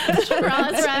bra.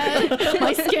 Bra's red.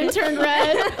 My skin turned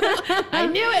red. I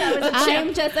knew it. I was a chip.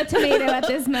 I'm just a tomato at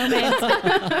this moment.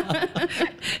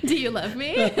 Do you love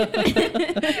me?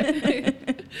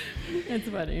 That's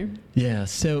funny. Yeah.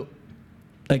 So,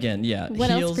 again, yeah. What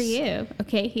heels, else for you?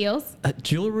 Okay, heels.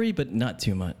 Jewelry, but not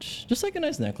too much. Just like a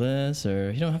nice necklace,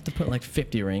 or you don't have to put like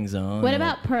 50 rings on. What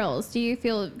about pearls? Do you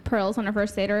feel pearls on a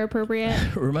first date are appropriate?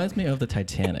 It reminds me of the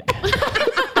Titanic.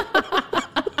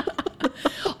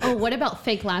 Oh, what about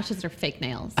fake lashes or fake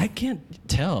nails? I can't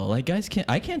tell. Like guys can't.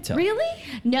 I can't tell. Really?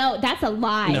 No, that's a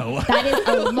lie. No. That is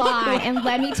a lie. And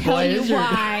let me tell Why you is your-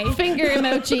 why. Finger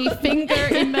emoji. Finger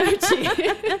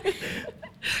emoji.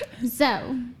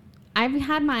 So, I've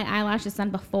had my eyelashes done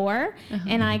before,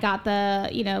 and I got the,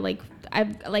 I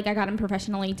got them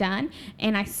professionally done,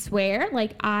 and I swear,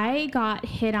 like, I got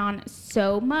hit on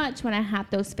so much when I had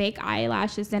those fake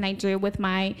eyelashes than I do with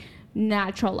my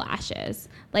natural lashes.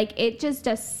 Like, it just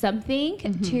does something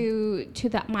to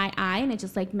my eye, and it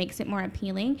just like makes it more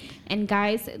appealing, and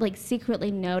guys like secretly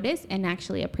notice and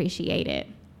actually appreciate it.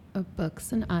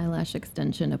 Books an eyelash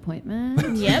extension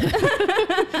appointment.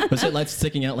 Yep. Was it like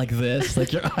sticking out like this,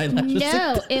 like your eyelashes?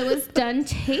 No, it was done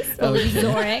tastefully,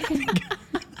 Zorik.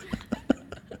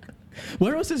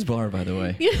 Where was this bar, by the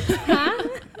way? Huh?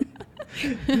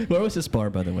 Where was this bar,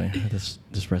 by the way?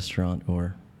 This restaurant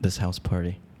or this house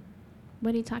party?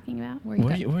 What are you talking about? Where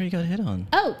you got hit on?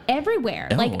 Oh, everywhere.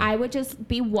 Oh. Like, I would just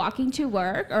be walking to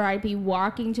work, or I'd be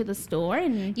walking to the store,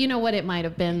 and You know what it might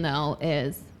have been, though,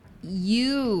 is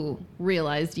you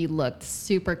realized you looked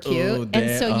super cute. Oh,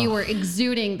 and so you were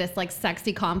exuding this like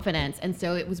sexy confidence. And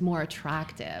so it was more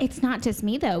attractive. it's not just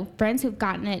me though. Friends who've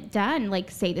gotten it done like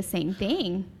say the same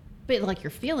thing. But like you're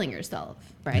feeling yourself,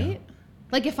 right? Yeah.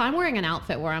 Like if I'm wearing an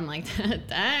outfit where I'm like,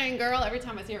 dang girl, every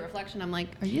time I see a reflection, I'm like,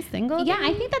 are you single? Yeah,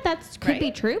 again? I think that could be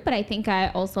Right? true, but I think I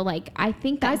also I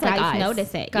think that Guys like guys eyes.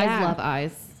 notice it. Guys yeah. love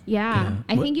eyes. Yeah. Yeah.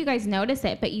 I What- think you guys notice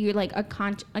it, but you like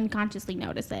unconsciously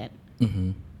notice it.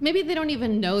 Mm-hmm. Maybe they don't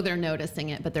even know they're noticing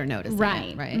it, but they're noticing Right.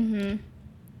 it, right? Mm-hmm.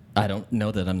 I don't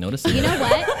know that I'm noticing. You it. know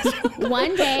what?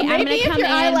 One day I'm Maybe gonna if come your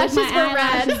in with eyelashes my were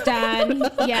red. eyelashes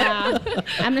done. Yeah.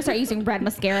 I'm gonna start using red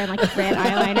mascara and like a red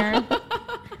eyeliner.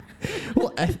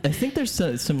 Well, I think there's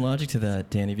some logic to that,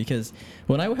 Danny, because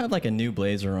when I have like a new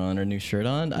blazer on or new shirt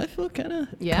on, I feel kind of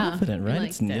confident, right? You're like,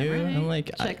 It's new. "Damn right. I'm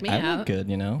like, Check me I out." look good,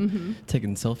 you know,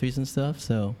 taking selfies and stuff.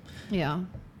 So Yeah.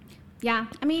 Yeah.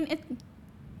 I mean,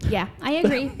 yeah, I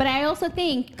agree. But I also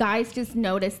think guys just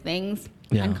notice things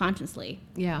Yeah. unconsciously.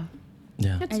 Yeah.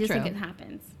 yeah, It's I just true. think it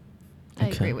happens. I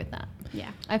Okay. agree with that.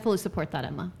 Yeah. I fully support that,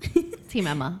 Emma. Team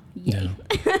Emma. yeah.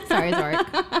 Sorry,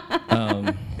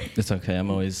 Zork. It's okay. I'm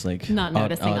always like Not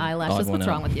noticing eyelashes. What's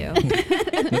wrong with you?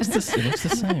 It looks the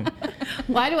same.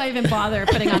 Why do I even bother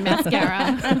putting on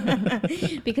mascara?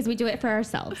 Because we do it for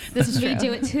ourselves. This is We true.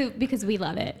 do it too because we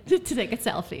love it. to take a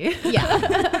selfie. Yeah.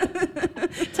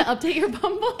 To update your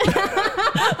Bumble.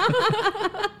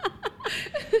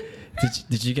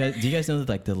 Do you guys know that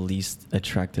like the least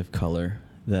attractive color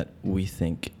that we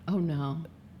think? Oh no.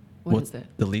 What's What is it?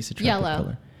 the least attractive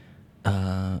Yellow.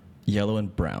 color? yellow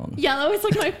and brown. Yellow is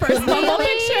like my first Bumble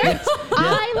picture.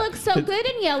 I look so good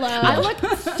in yellow. I look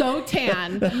so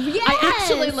tan. Yes. I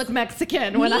actually look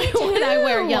Mexican when I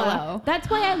wear yellow. That's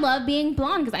why I love being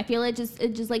blonde, because I feel it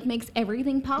just like makes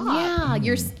everything pop. Yeah,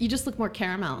 you just look more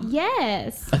caramel.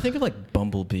 Yes. I think of like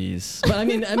bumblebees, but I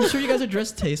mean, I'm sure you guys are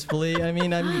dressed tastefully. I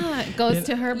mean, It goes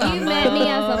to her Bumble. You met me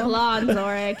as a blonde,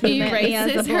 Zorik. You met me as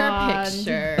a Erases her blonde.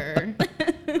 picture.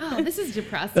 Oh, this is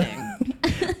depressing.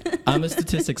 I'm a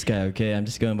statistics guy. Okay, I'm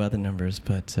just going by the numbers,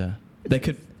 but they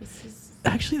could.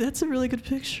 Actually, that's a really good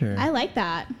picture. I like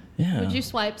that. Yeah. Would you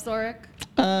swipe, Zorik?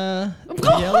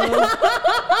 Yellow.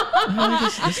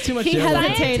 There's too much He yellow.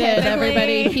 hesitated,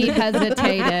 everybody. He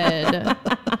hesitated.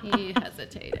 He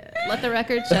hesitated. Let the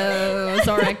record show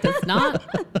Zorik does not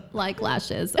like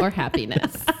lashes or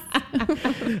happiness.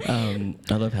 I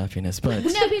love happiness, but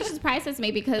No, but it surprises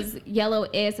me because yellow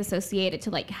is associated to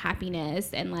like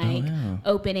happiness and like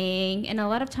opening, and a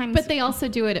lot of times. But they also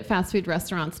do it at fast food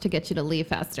restaurants to get you to leave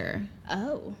faster.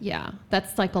 Oh, Yeah,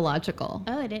 that's psychological.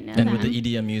 I didn't know and that. with the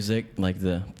EDM music, like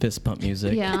the fist pump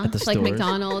music Yeah, at the it's like stores.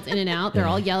 McDonald's, In-N-Out, they're Yeah.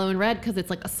 all yellow and red because it's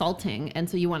like assaulting, and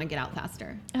so you want to get out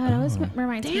faster. Oh, it always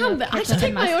reminds me Damn, of I should ketchup take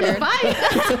and my own mustard.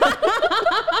 advice.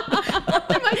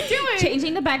 What am I doing?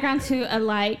 Changing the background to a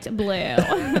light blue.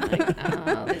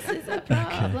 Oh, this is a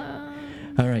problem.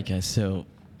 All right, guys. So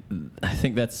I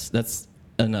think that's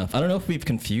enough. I don't know if we've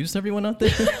confused everyone out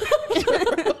there,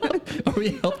 or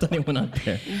we helped anyone out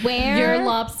there. Wear Your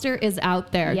lobster is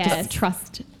out there. Yes. Just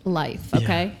trust life, Yeah.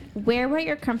 okay? wear what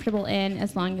you're comfortable in,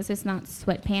 as long as it's not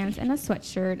sweatpants and a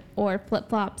sweatshirt or flip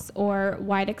flops or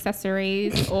white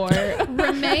accessories or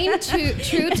Remain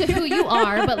true to who you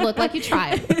are, but look like you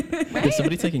tried. Right? Is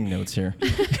somebody taking notes here?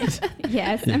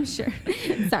 yes, I'm sure.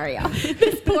 Sorry, y'all.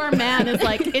 This poor man is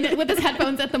like in it with his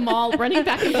headphones at the mall, running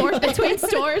back and forth between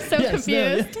stores, so Yes, no,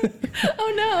 confused.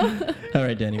 Oh no. All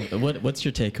right, Danny. What's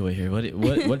your takeaway here?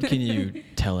 What can you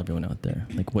tell everyone out there?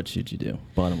 Like, what should you do?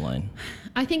 Bottom line.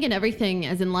 I think in everything,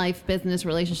 as in life, business,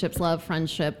 relationships, love,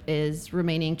 friendship, is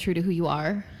remaining true to who you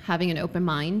are, having an open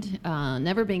mind,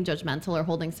 never being judgmental or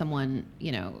holding someone,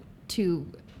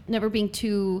 never being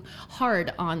too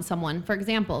hard on someone. For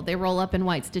example, they roll up in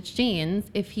white stitched jeans.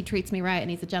 If he treats me right and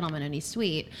he's a gentleman and he's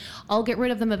sweet, I'll get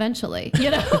rid of them eventually.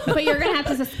 But you're gonna have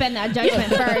to suspend that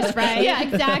judgment first, right? Yeah,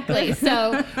 exactly.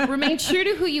 So remain true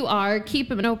to who you are, keep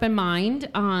an open mind,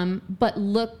 but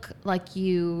look like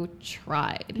you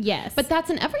tried. Yes. But that's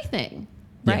in everything,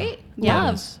 Yeah. right? Yeah.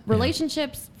 Love, Yes. Yeah.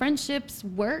 relationships, friendships,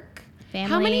 work. Family.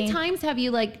 How many times have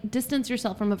you distanced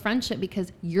yourself from a friendship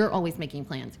because you're always making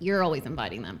plans, you're always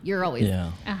inviting them, you're always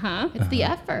Uh-huh. It's the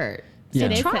effort. Yeah.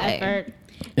 It is the Try. effort.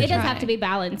 It does Try. have to be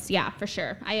balanced. Yeah, for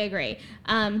sure. I agree.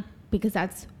 Because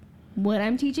that's what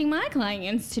I'm teaching my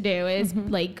clients to do is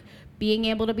like being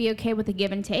able to be okay with the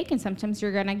give and take. And sometimes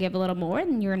you're going to give a little more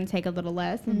and you're going to take a little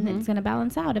less, and it's going to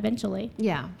balance out eventually.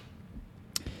 Yeah.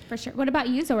 For sure. What about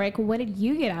you, Zorik? What did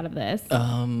you get out of this?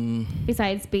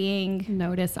 Besides being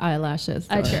Notice eyelashes.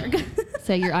 a jerk.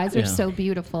 Say your eyes are Yeah. so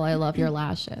beautiful. I love your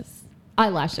lashes.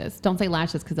 Eyelashes. Don't say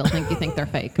lashes because they'll think you think they're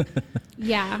fake.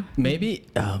 Yeah. Maybe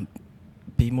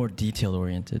be more detail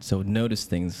oriented. So notice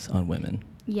things on women.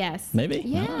 Yes. Maybe.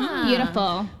 Yeah.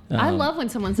 Beautiful. I love when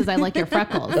someone says I like your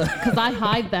freckles because I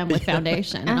hide them with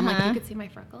foundation. And I'm like, Uh-huh. you could see my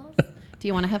freckles? Do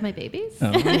you want to have my babies?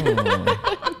 Oh.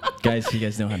 Guys, you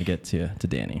guys know how to get to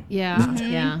Danny. Yeah.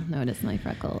 Yeah. Notice my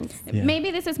freckles. Yeah. Maybe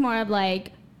this is more of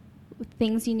like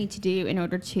things you need to do in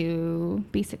order to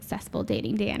be successful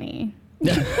dating Danny.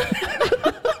 This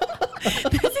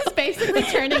is basically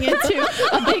turning into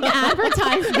a big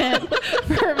advertisement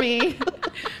for me.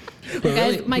 Well,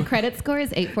 Guys, really- my credit score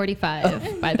is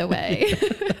 845, by the way.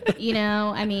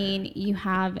 I mean, you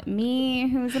have me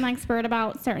who's an expert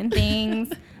about certain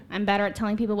things. I'm better at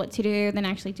telling people what to do than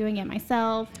actually doing it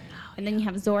myself. And then you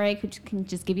have Zorik, who can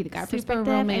just give you the guy Super perspective.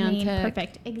 I mean, romantic.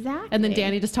 perfect. Exactly. And then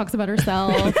Danny just talks about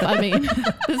herself. I mean,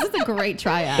 this is a great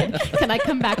triad. Can I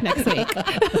come back next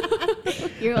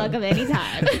week? You're welcome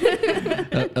anytime.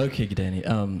 Okay, Danny.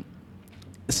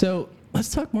 So let's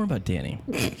talk more about Danny.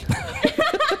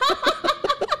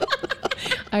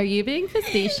 Are you being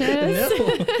facetious?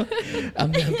 No,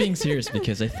 I'm being serious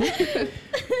because I think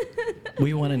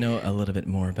we want to know a little bit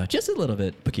more about, just a little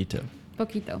bit, poquito.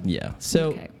 Poquito. Yeah.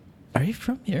 So, Okay. are you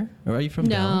from here, or are you from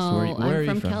Dallas? No, Where are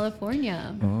I'm you from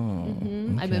California.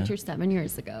 Oh, I okay. moved here 7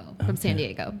 years ago from San Okay.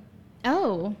 Diego.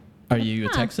 Oh, Are you a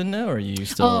Texan now, or are you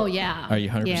still? Oh, yeah. Are you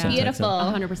 100% Yeah. Texan? Beautiful.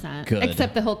 100%. Good.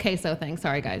 Except the whole queso thing.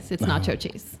 Sorry, guys. It's nacho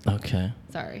cheese. Okay.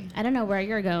 Sorry. I don't know where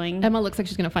you're going. Emma looks like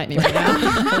she's going to fight me right now.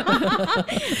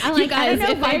 I'm You like, guys, I don't know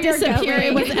if I where you're disappear,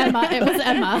 it going. was Emma. It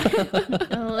was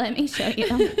Emma. Let me show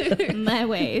you my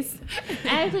ways.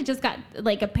 I actually just got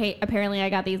like apparently I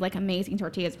got these like amazing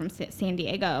tortillas from San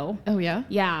Diego. Oh, yeah?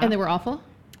 Yeah. And they were awful?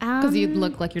 Because you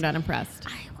look like you're not impressed.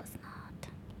 I was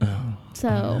not. Oh.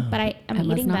 So, but I'm Emma's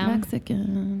eating not them.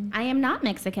 Mexican. I am not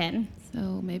Mexican. So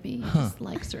maybe you just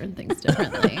like certain things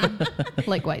differently.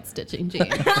 Like white stitching jeans.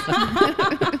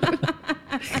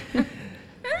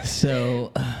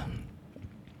 So,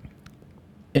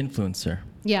 influencer.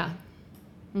 Yeah.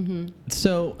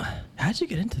 So, how'd you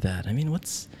get into that? I mean,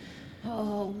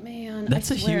 Oh, man.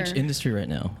 that's I a swear. huge industry right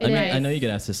now. It I mean, is. I know you get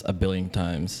asked this a billion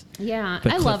times. Yeah,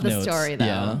 But I Cliff love the Notes, story though.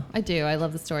 yeah. I do. I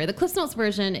love the story. The Cliff Notes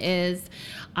version is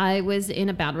I was in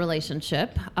a bad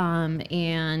relationship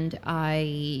and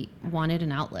I wanted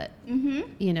an outlet,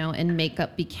 you know, and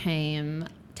makeup became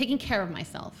taking care of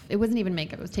myself. It wasn't even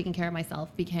makeup. It was taking care of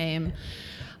myself became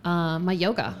my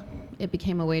yoga. It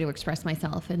became a way to express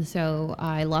myself. And so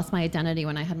I lost my identity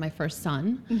when I had my first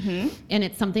son. And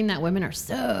it's something that women are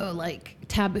so like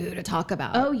taboo to talk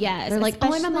about. Oh, yes. They're like, oh,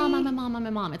 I'm a mom, Especially- I'm a mom, I'm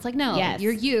a mom. It's like, no, Yes.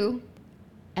 you're you,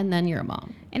 and then you're a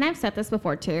mom. And I've said this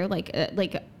before too, like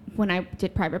when I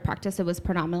did private practice, it was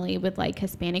predominantly with like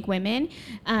Hispanic women,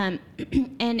 and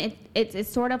it's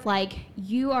sort of like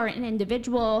you are an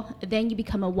individual, then you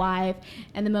become a wife,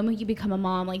 and the moment you become a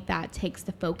mom, like that takes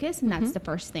the focus, and that's the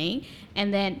first thing.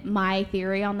 And then my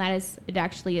theory on that is it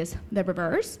actually is the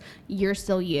reverse. You're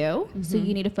still you, so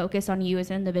you need to focus on you as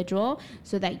an individual,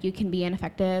 so that you can be an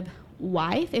effective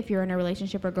wife if you're in a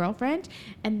relationship or girlfriend,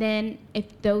 and then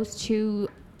if those two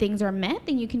things are met,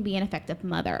 then you can be an effective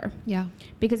mother. Yeah.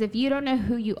 Because if you don't know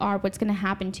who you are, what's going to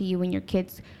happen to you when your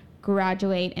kids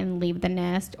graduate and leave the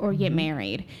nest or get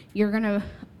married? You're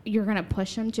gonna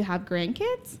push them to have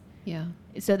grandkids Yeah.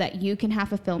 so that you can have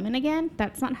fulfillment again.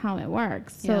 That's not how it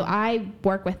works. So Yeah. I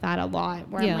work with that a lot,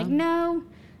 where Yeah. I'm like, no,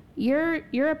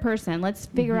 you're a person. Let's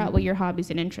figure out what your hobbies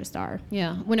and interests are.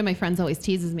 Yeah. One of my friends always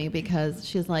teases me because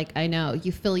she's like, I know,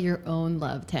 you fill your own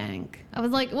love tank. I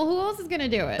was like, well, who else is going to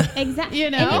do it? Exactly. You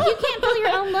know? And if you can't fill your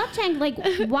own love tank, like,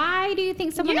 why do you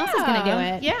think someone else is going to do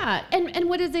it? Yeah. And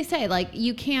what did they say? Like,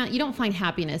 you don't find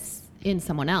happiness in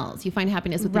someone else. You find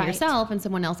happiness within Right. yourself, and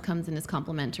someone else comes and is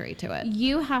complimentary to it.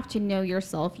 You have to know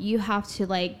yourself. You have to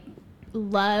like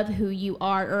love who you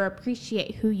are or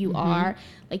appreciate who you are,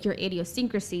 like your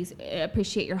idiosyncrasies,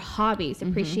 appreciate your hobbies,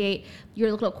 appreciate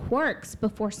your little quirks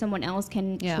before someone else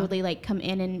can truly like come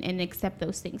in and accept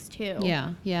those things too.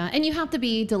 Yeah, yeah. And you have to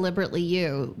be deliberately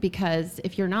you, because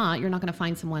if you're not going to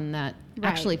find someone that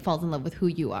actually falls in love with who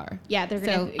you are. Yeah, they're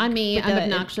So, gonna. I'm me, with I'm the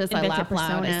obnoxious, I invented laugh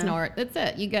loud, I persona. snort. That's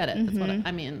it. You get it. That's what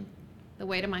I mean. The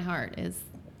weight of my heart is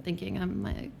thinking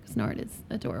my snort is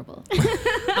adorable.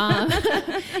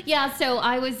 Yeah, so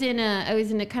I was in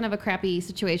a kind of a crappy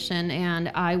situation, and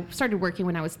I started working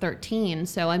when I was 13.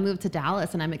 So I moved to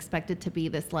Dallas, and I'm expected to be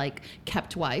this like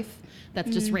kept wife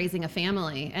that's just raising a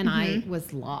family, and I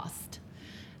was lost.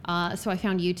 So I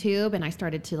found YouTube, and I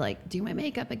started to like do my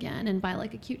makeup again and buy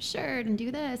like a cute shirt and do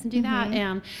this and do that.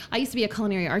 And I used to be a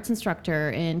culinary arts instructor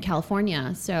in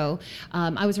California. So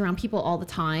I was around people all the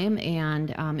time, and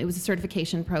it was a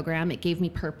certification program. It gave me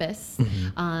purpose.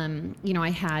 You know,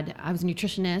 I was a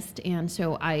nutritionist, and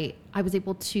so I was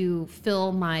able to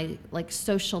fill my like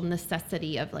social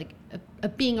necessity of like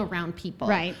of being around people.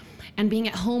 Right. And being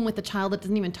at home with a child that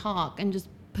doesn't even talk and just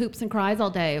poops and cries all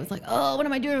day. It was like, oh, what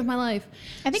am I doing with my life?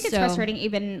 I think it's frustrating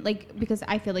even like because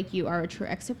I feel like you are a true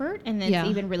extrovert, and it's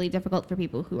even really difficult for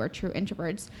people who are true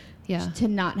introverts to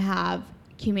not have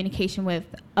communication with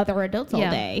other adults all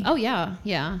day. Oh yeah.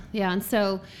 And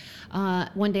so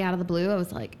one day out of the blue, I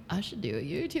was like, I should do a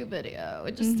YouTube video.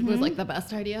 It just was like the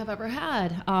best idea I've ever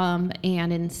had. And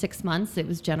in 6 months, it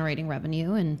was generating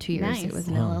revenue. In 2 years, it was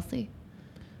an LLC.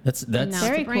 That's now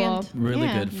very it's a brand. cool. really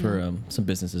Yeah. good for some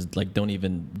businesses. Like, don't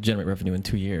even generate revenue in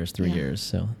 2 years, 3 years.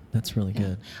 So that's really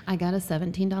good. I got a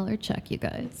 $17 check, you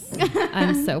guys.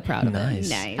 I'm so proud of Nice. it.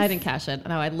 Nice. I didn't cash it.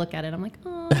 No, I look at it. I'm like,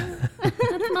 oh,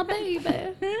 that's my baby.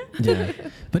 Yeah,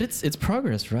 but it's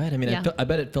progress, right? I mean, Yeah. I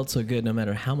bet it felt so good no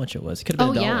matter how much it was. It could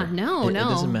have been Oh a dollar. yeah, no. It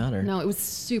doesn't matter. No, it was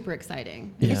super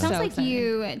exciting. Yeah. It sounds So like exciting.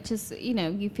 you just,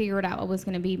 you figured out what was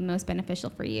going to be most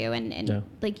beneficial for you, and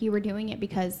like you were doing it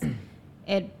because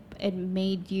it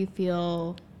made you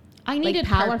feel I needed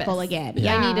powerful purpose. again.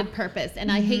 Yeah. I Yeah. needed purpose, and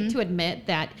I hate to admit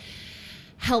that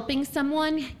helping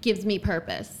someone gives me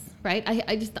purpose. right?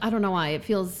 I don't know why it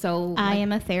feels so. I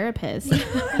am a therapist.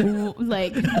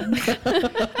 Like,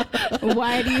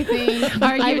 why do you think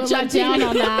I would let down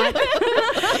on that?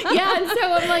 Yeah, and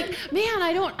so I'm like,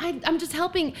 man, I'm just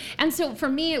helping. And so for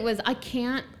me, it was,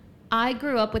 I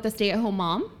grew up with a stay-at-home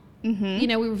mom. Mm-hmm. You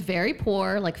know, we were very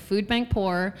poor, like food bank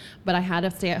poor, but I had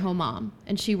a stay-at-home mom.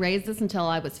 And she raised us until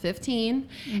I was 15.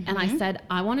 Mm-hmm. And I said,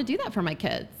 I want to do that for my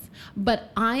kids.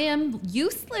 But I am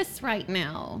useless right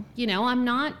now. You know,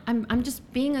 I'm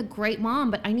just being a great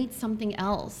mom, but I need something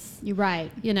else. You're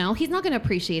right. You know, he's not going to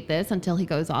appreciate this until he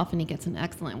goes off and he gets an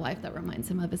excellent wife that reminds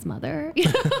him of his mother.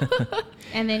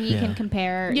 And then you can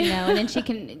compare, you know, and then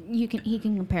he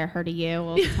can compare her to you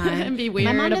all the time. And be weird.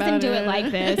 My mom doesn't do it it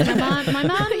like this. My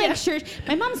mom makes sure,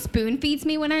 my mom spoon feeds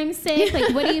me when I'm sick.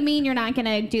 Like, what do you mean you're not going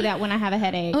to do that when I have a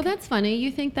headache? Oh, that's funny.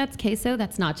 You think that's queso?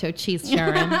 That's nacho cheese,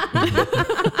 Sharon.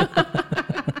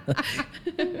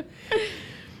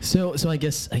 So I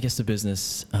guess the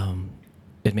business,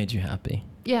 it made you happy.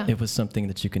 Yeah. It was something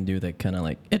that you can do that kind of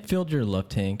like, it filled your love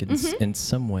tank in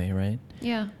some way, right?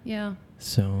 Yeah, yeah.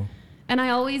 So. And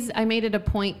I made it a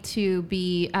point to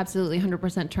be absolutely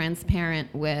 100%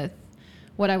 transparent with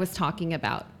what I was talking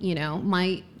about. You know,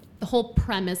 the whole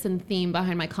premise and theme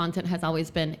behind my content has always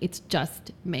been, it's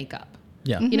just makeup.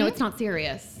 Yeah. You know, it's not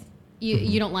serious.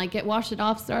 You don't like it, wash it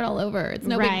off, start all over. It's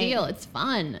no big deal. It's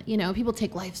fun. You know, people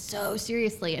take life so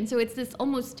seriously. And so it's this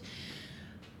almost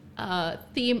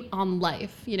theme on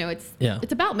life. You know, it's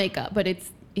about makeup, but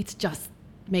it's just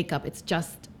makeup. It's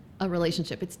just a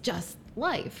relationship. It's just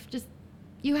life. Just,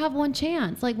 you have one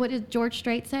chance. Like, what did George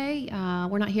Strait say?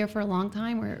 We're not here for a long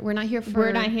time. We're not here for...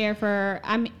 I'm not here for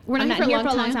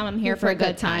a long time. I'm here for a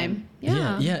good time.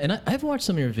 Yeah. And I've watched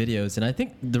some of your videos, and I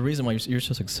think the reason why you're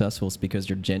so successful is because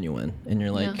you're genuine and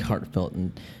you're like heartfelt.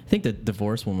 And I think the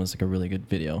divorce one was like a really good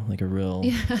video, like a real.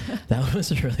 That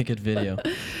was a really good video.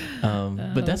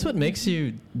 But that's what makes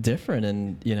you different,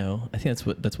 and you know, I think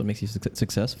that's what makes you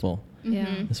successful.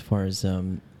 Yeah. As far as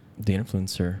the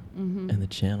influencer and the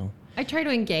channel. I try to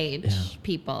engage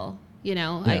people. You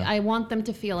know, I want them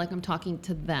to feel like I'm talking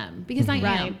to them because I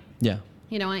am. Yeah.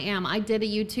 You know, I am. I did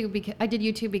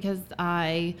YouTube because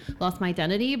I lost my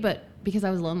identity, but because I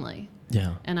was lonely.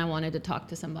 Yeah. And I wanted to talk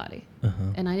to somebody.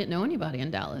 And I didn't know anybody in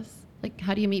Dallas. Like,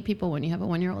 how do you meet people when you have a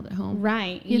 1-year-old at home?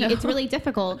 Right. You know? It's really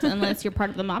difficult unless you're part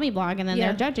of the mommy blog and then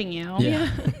they're judging you. Yeah.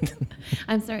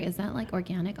 I'm sorry. Is that like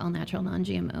organic, all natural,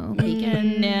 non-GMO,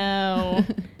 vegan? No.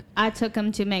 I took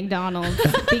them to McDonald's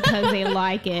because they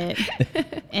like it.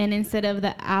 And instead of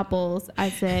the apples, I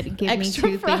said, give extra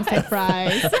me 2 fries. things of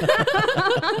fries.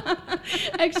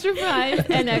 Extra fries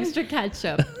and extra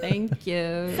ketchup. Thank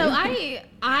you. So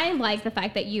I like the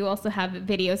fact that you also have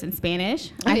videos in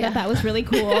Spanish. I thought that was really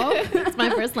cool. It's my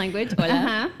first language.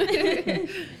 Hola.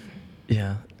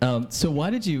 Yeah. So why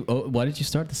did you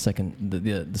start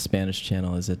the Spanish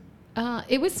channel? Is it?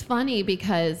 It was funny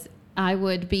because I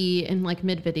would be in like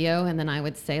mid video and then I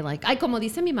would say like, ay, como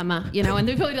dice mi mamá, you know, and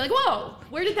people would be like, whoa,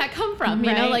 where did that come from?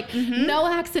 You know, like no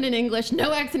accent in English,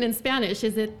 no accent in Spanish.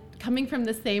 Is it coming from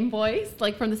the same voice,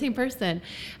 like from the same person? And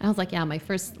I was like, yeah, my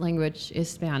first language is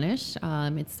Spanish.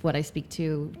 It's what I speak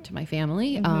to my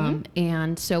family.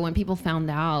 And so when people found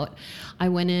out, I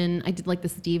went in, I did like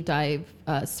this deep dive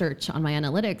search on my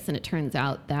analytics, and it turns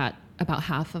out that about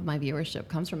half of my viewership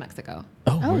comes from Mexico.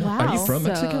 Oh, really? Wow. Are you from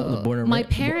Mexico? Born My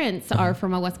parents are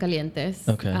from Aguascalientes.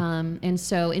 Okay. And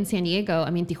so in San Diego,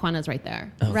 I mean, Tijuana's right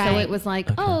there. Okay. So it was like,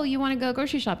 oh, you want to go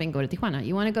grocery shopping, go to Tijuana.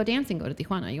 You want to go dancing, go to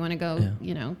Tijuana. You want to go,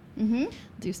 you know,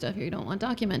 do stuff you don't want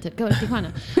documented, go to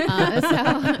Tijuana.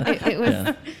 So it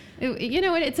was... you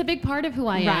know, it's a big part of who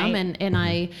I am, and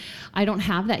I don't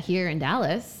have that here in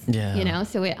Dallas. Yeah. You know,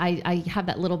 so I have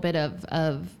that little bit of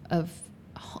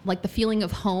like the feeling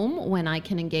of home when I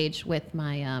can engage with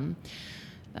my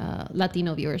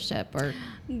Latino viewership or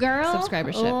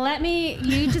subscribership.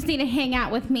 You just need to hang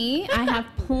out with me. I have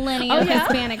plenty of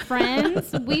Hispanic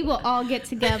friends. We will all get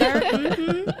together.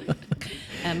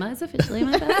 Emma is officially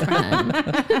my best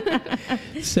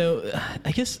friend. So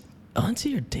I guess onto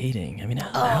your dating. I mean,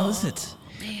 how is it?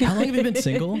 Man. How long have you been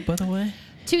single, by the way?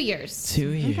 2 years. 2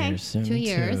 years. Okay. 2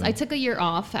 years. I took a year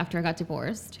off after I got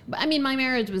divorced. But I mean, my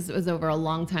marriage was over a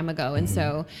long time ago. And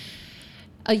so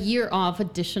a year off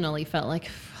additionally felt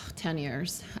like 10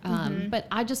 years. But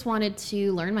I just wanted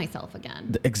to learn myself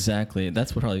again. Exactly.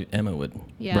 That's what probably Emma would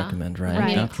recommend, right? I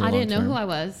mean, I didn't know who I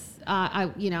was.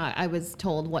 I was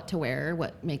told what to wear,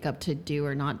 what makeup to do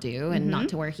or not do, and not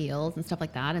to wear heels and stuff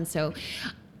like that. And so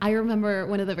I remember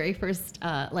one of the very first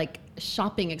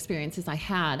shopping experiences I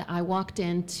had. I walked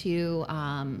into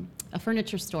a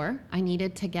furniture store. I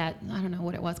needed to get, I don't know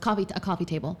what it was, a coffee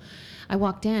table. I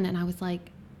walked in and I was like,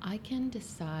 I can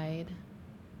decide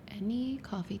any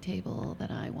coffee table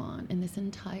that I want in this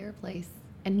entire place,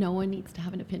 and no one needs to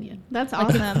have an opinion. That's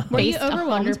awesome. Were you Based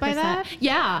overwhelmed by 100%. that?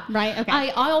 Yeah. Right, okay.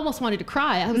 I almost wanted to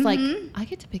cry. I was like, I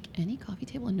get to pick any coffee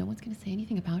table and no one's going to say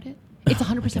anything about it? It's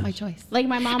 100% my choice. Like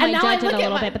my mom And might now I judge it look a at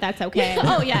little my- bit, but that's okay.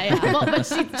 Oh, yeah. Well, but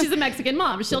she's a Mexican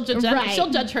mom. She'll judge, Right.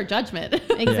 she'll judge her judgment.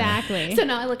 Exactly. So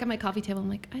now I look at my coffee table, I'm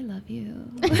like, I love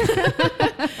you.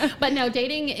 But no,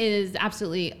 dating is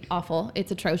absolutely awful.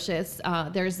 It's atrocious.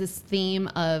 There's this theme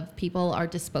of people are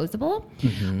disposable.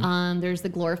 There's the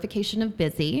glorification of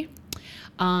busy.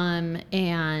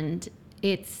 And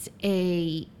it's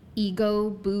a ego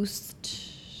boost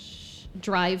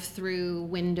drive-through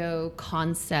window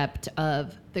concept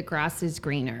of the grass is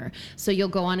greener. So you'll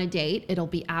go on a date, it'll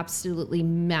be absolutely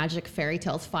magic, fairy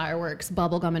tales, fireworks,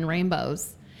 bubblegum, and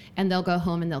rainbows. And they'll go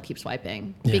home and they'll keep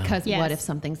swiping because Yes. what if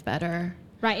something's better?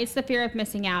 Right, it's the fear of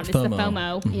missing out. It's the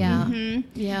FOMO. Yeah.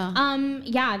 Yeah.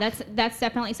 Yeah, that's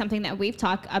definitely something that we've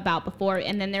talked about before.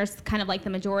 And then there's kind of like the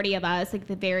majority of us, like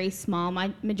the very small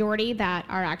majority that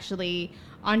are actually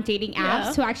on dating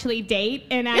apps to actually date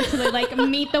and actually like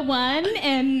meet the one.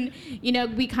 And, you know,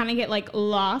 we kind of get like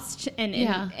lost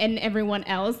and everyone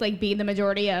else like being the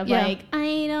majority of like,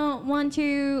 I want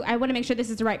to make sure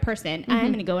this is the right person. I'm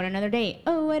going to go on another date.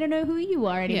 Oh, I don't know who you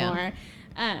are anymore.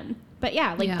 But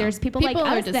yeah, like there's people like us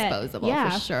are disposable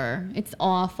that, for sure. It's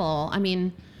awful. I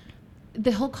mean,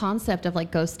 the whole concept of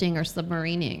like ghosting or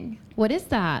submarining. What is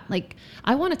that? Like,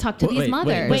 I want to talk to these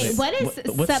mothers. Wait, what is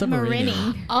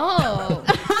submarining? Oh,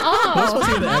 We're supposed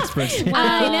to be the experts.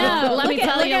 I know. Let me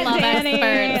tell you, love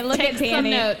experts. Look Take at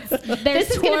Danny. some notes. There's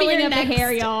This is gonna be twirling your of the next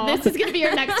hair, y'all. This is going to be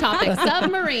your next topic.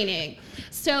 Submarining.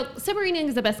 So submarining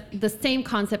is the same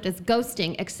concept as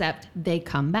ghosting, except they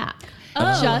come back.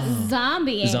 Just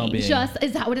zombieing.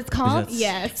 Is that what it's called?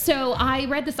 Yes. So I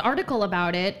read this article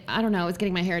about it. I don't know. I was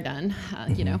getting my hair done.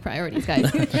 Priorities, guys.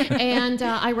 And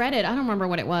I read it. I don't remember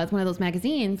what it was. One of those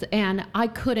magazines, and I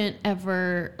couldn't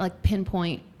ever like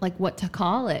pinpoint like what to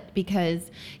call it because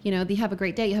you have a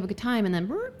great day, you have a good time, and then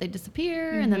they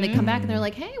disappear, and then they come back and they're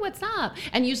like, "Hey, what's up?"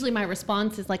 And usually my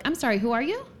response is like, "I'm sorry, who are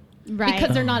you?" Right.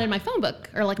 Because they're not in my phone book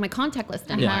or like my contact list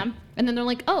anymore. Uh-huh. And then they're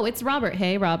like, oh, it's Robert.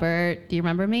 Hey, Robert, do you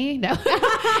remember me? No. And so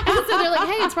they're like,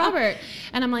 hey, it's Robert.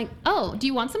 And I'm like, oh, do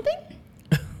you want something?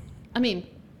 I mean,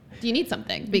 do you need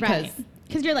something? Because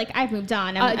you're like, I've moved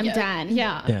on. I'm done.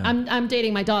 Yeah. I'm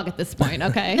dating my dog at this point.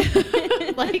 Okay.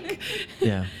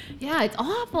 Yeah, it's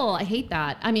awful. I hate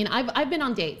that. I mean, I've been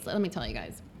on dates. Let me tell you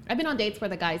guys. I've been on dates where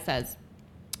the guy says,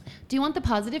 do you want the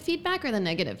positive feedback or the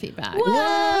negative feedback?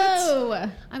 Whoa!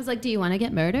 I was like, do you want to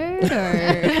get murdered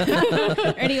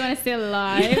or Or do you want to stay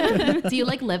alive? do you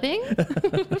like living?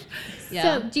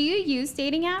 So, do you use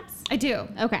dating apps? I do.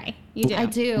 Okay, you do. I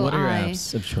do. What are your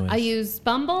apps of choice? I use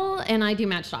Bumble and I do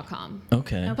Match.com.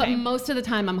 Okay. But most of the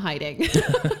time I'm hiding.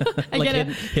 I Like get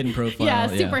hidden profile. Yeah,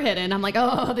 super hidden. I'm like,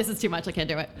 oh, this is too much. I can't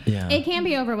do it. Yeah. It can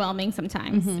be overwhelming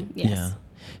sometimes. Yes. Yeah.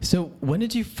 So when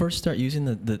did you first start using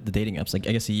the dating apps? Like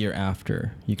I guess a year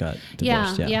after you got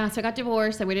divorced. Yeah. So I got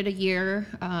divorced. I waited a year,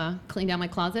 cleaned out my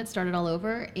closet, started all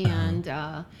over, and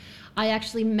I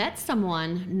actually met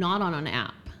someone not on an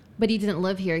app, but he didn't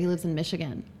live here. He lives in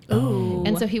Michigan. Oh.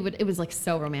 And so it was like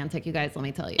so romantic, you guys, let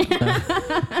me tell you.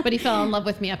 But he fell in love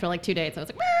with me after like 2 dates. I was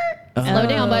like, slow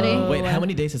down, buddy. Wait, how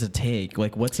many days does it take?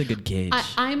 Like, what's a good gauge?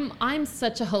 I'm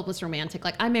such a hopeless romantic.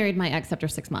 Like, I married my ex after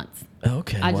 6 months.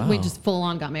 Okay, wow. We just full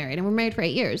on got married, and we're married for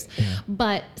 8 years. Yeah.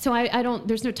 But so I don't.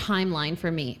 There's no timeline for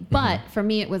me. But for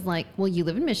me, it was like, well, you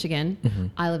live in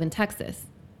Michigan, I live in Texas.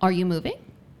 Are you moving?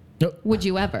 Nope. Would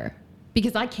you ever?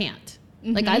 Because I can't.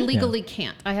 Like, I legally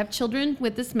can't. I have children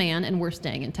with this man, and we're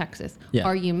staying in Texas. Yeah.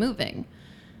 Are you moving?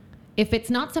 If it's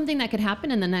not something that could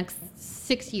happen in the next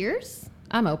 6 years,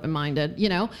 I'm open-minded,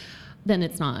 then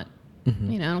it's not. I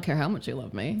don't care how much you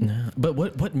love me. No. But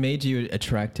what made you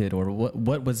attracted, or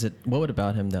what was it? What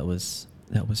about him that was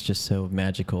just so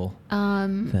magical?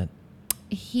 That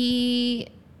He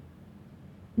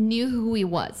knew who he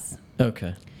was.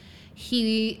 okay.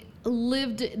 He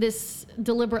lived this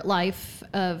deliberate life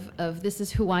of this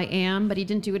is who I am, but he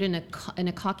didn't do it in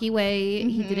a cocky way.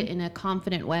 He did it in a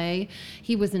confident way.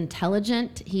 He was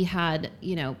intelligent. He had,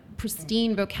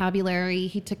 pristine vocabulary.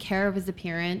 He took care of his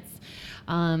appearance.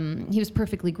 He was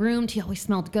perfectly groomed. He always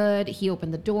smelled good. He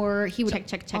opened the door. He would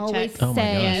Check. always Oh my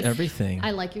say, gosh, everything. I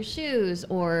like your shoes,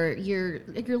 or your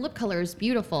lip color is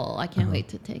beautiful. I can't wait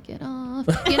to take it off.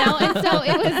 And so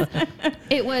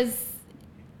it was.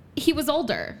 He was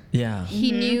older. Yeah.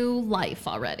 He knew life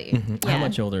already. How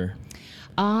much older?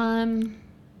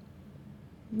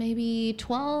 Maybe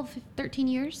 12, 13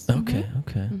 years. Okay.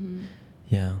 Okay.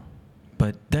 Yeah.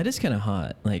 But that is kind of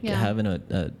hot, like Yeah. having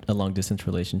a long distance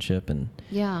relationship and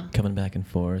Yeah. coming back and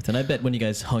forth. And I bet when you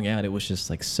guys hung out, it was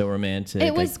just like so romantic.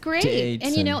 It was like, great. dates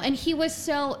And, and he was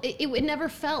so, it never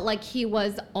felt like he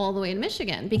was all the way in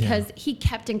Michigan because he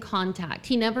kept in contact.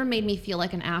 He never made me feel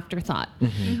like an afterthought,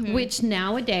 which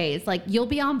nowadays, like you'll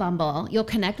be on Bumble, you'll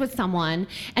connect with someone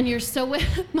and you're so,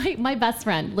 my best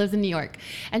friend lives in New York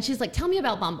and she's like, tell me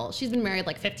about Bumble. She's been married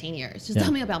like 15 years. Just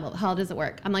tell me about Bumble. How does it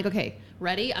work? I'm like, okay,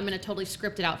 ready? I'm going to totally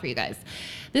script it out for you guys.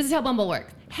 This is how Bumble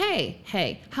works. Hey,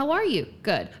 how are you?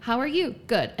 Good. How are you?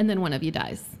 Good. And then one of you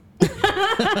dies.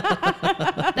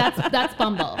 That's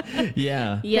Bumble.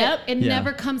 Yeah. Yep. It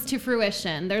never comes to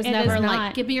fruition. There's It never does like,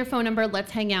 not. give me your phone number.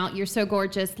 Let's hang out. You're so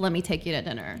gorgeous. Let me take you to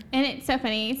dinner. And it's so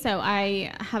funny. So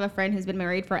I have a friend who's been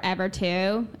married forever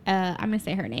too. I'm gonna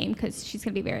say her name because she's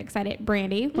gonna be very excited.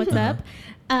 Brandy, what's up?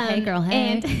 Hey, girl,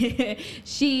 hey. And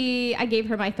I gave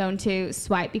her my phone to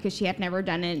swipe because she had never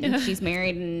done it, and she's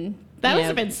married, and That you would know,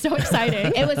 have been so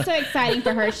exciting. it was so exciting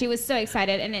for her. She was so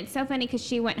excited, and it's so funny because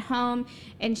she went home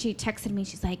and she texted me.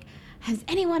 She's like, "Has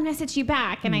anyone messaged you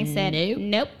back?" And I said,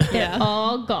 "Nope, they're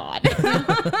all gone."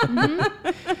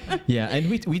 Yeah, and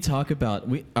we talk about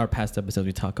our past episodes.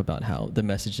 We talk about how the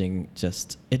messaging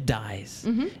just it dies.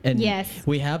 And Yes.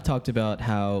 we have talked about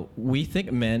how we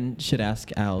think men should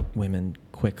ask out women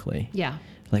quickly. Yeah.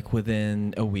 Like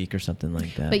within a week or something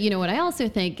like that. But you know what I also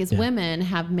think is women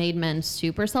have made men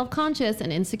super self-conscious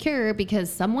and insecure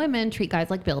because some women treat guys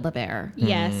like Build-A-Bear.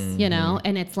 Yes. You know,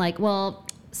 and it's like, well,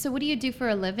 so what do you do for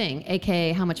a living?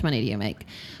 AKA, how much money do you make?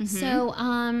 So,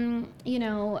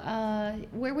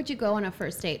 where would you go on a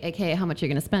first date? AKA, how much you're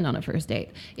going to spend on a first date?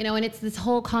 You know, and it's this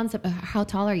whole concept of how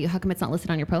tall are you? How come it's not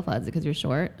listed on your profile? Is it because you're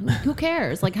short? Like, who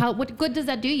cares? Like, what good does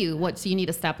that do you? What, so you need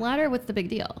a stepladder? What's the big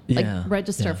deal? Like, Yeah,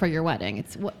 register yeah. for your wedding.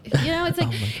 It's what, it's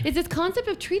like, it's this concept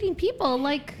of treating people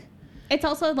like, It's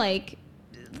also like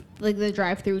the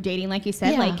drive-through dating, like you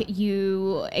said, Yeah. like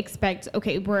you expect,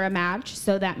 okay, we're a match,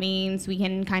 so that means we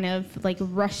can kind of like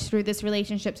rush through this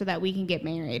relationship so that we can get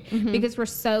married because we're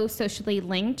so socially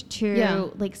linked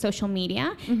to like social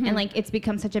media and like it's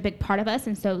become such a big part of us.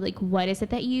 And so like, what is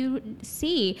it that you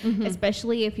see,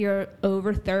 especially if you're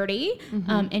over 30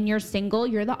 and you're single,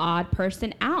 you're the odd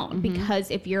person out because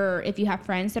if you have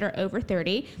friends that are over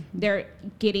 30, they're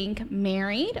getting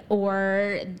married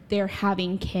or they're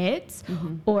having kids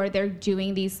or they're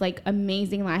doing these like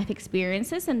amazing life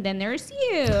experiences, and then there's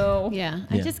you. yeah.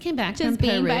 I Yeah. just came back Just from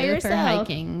being by Peru for yourself.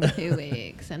 hiking 2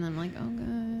 weeks, and I'm like, oh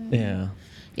god. yeah.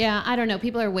 Yeah, I don't know.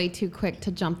 People are way too quick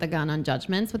to jump the gun on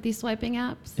judgments with these swiping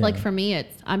apps. Yeah. Like for me,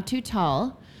 it's I'm too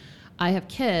tall, I have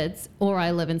kids, or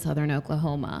I live in southern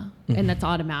Oklahoma, and that's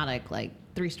automatic. Like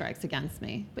 3 strikes against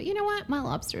me. But you know what? My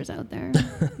lobster's out there.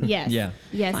 Yes. Yeah.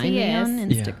 Yes, Find he me is. on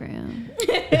Instagram.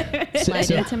 So, Slide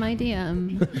so, into my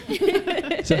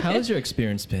DM. so how has your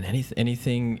experience been?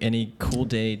 Any cool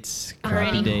dates? Or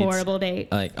crappy any dates, horrible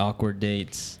date. like awkward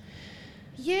dates?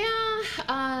 Yeah.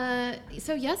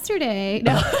 So yesterday.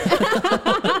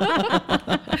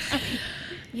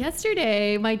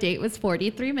 Yesterday, my date was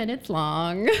 43 minutes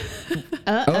long.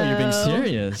 Oh, you're being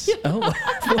serious. Oh,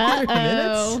 43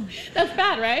 minutes? That's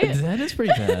bad, right? That is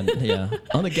pretty bad. Yeah.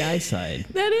 On the guy side.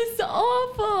 That is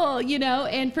awful,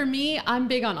 and for me, I'm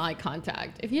big on eye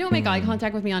contact. If you don't make eye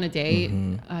contact with me on a date,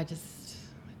 I'm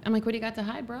like, what do you got to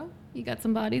hide, bro? You got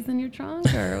some bodies in your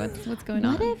trunk or what's going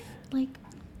on? What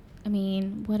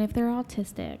if they're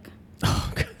autistic?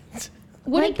 Oh, God.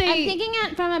 What like, if they, I'm thinking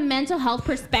it from a mental health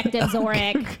perspective,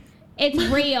 Zorik. It's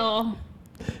real.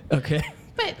 Okay.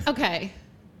 but okay.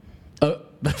 Oh,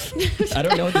 I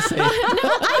don't know what to say. No,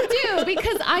 I do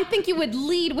because I think you would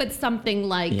lead with something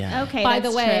like, Yeah. Okay, by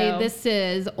that's the way, true. this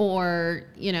is, or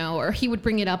he would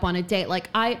bring it up on a date. Like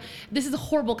this is a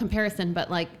horrible comparison, but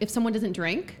like if someone doesn't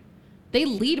drink, they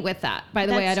lead with that. By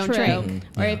the way, I That's don't true. drink.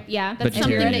 Or Yeah. that's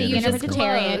Something that Vegetarian you or just something.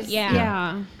 vegetarian. close.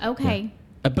 Yeah. Okay.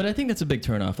 But I think that's a big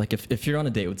turnoff. Like if you're on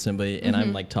a date with somebody and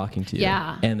I'm like talking to you,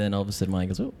 Yeah. and then all of a sudden mine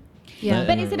goes, oh. Yeah.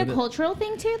 But is it a cultural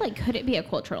thing too? Like, could it be a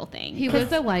cultural thing? He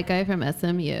was a white guy from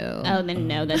SMU. Oh, then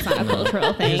no, that's not a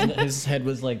cultural thing. His head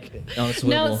was like on a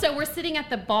swivel. No, so we're sitting at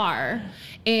the bar,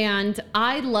 and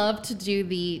I love to do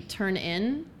the turn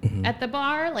in at the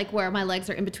bar, like where my legs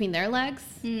are in between their legs,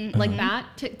 like that,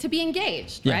 to be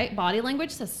engaged, Yeah. right? Body language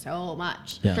says so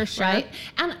much. Yeah. For sure. Right?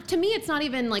 And to me, it's not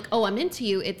even like, oh, I'm into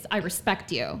you. It's I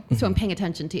respect you, so I'm paying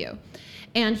attention to you.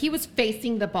 And he was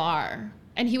facing the bar,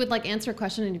 and he would like answer a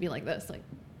question, and he'd be like this, like,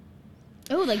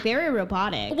 Oh, like very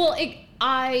robotic. well,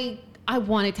 I I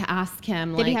wanted to ask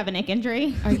him, Did he have a neck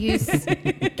injury? are you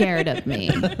scared of me?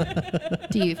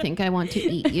 Do you think I want to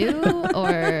eat you?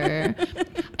 Or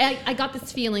I got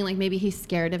this feeling like maybe he's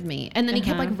scared of me. And then he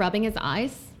kept like rubbing his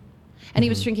eyes, and he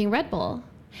was drinking Red Bull,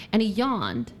 and he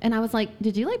yawned. And I was like,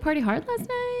 did you like party hard last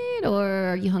night? Or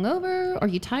are you hungover? Or are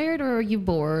you tired? Or are you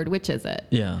bored? Which is it?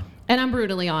 Yeah. And I'm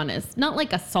brutally honest, not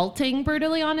like assaulting,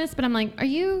 brutally honest, but I'm like, are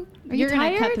you You're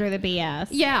tired? gonna cut through the BS.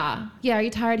 Yeah. Are you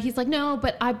tired? He's like, no,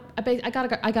 but I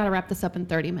gotta wrap this up in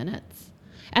 30 minutes.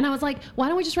 And I was like, why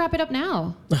don't we just wrap it up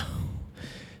now?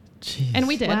 Jeez. And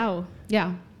we did. Wow.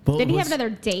 Yeah. What Did he was- have another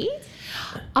date?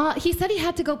 He said he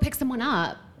had to go pick someone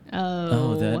up.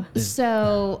 Oh, that is,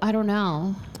 So I don't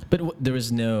know. but there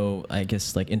was no, I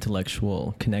guess, like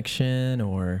intellectual connection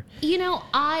or. You know,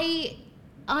 I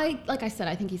like I said,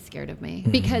 I think he's scared of me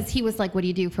because he was like, what do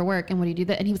you do for work? And what do you do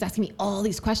that? And he was asking me all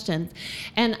these questions.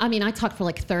 And I mean, I talked for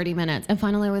like 30 minutes and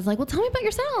finally I was like, well, tell me about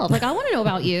yourself. Like, I want to know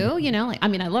about you, you know, like, I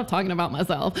mean, I love talking about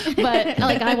myself, but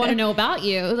like, I want to know about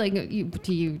you. Like, what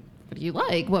do you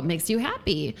like? What makes you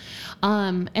happy?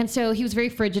 And so he was very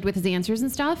frigid with his answers and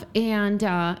stuff. And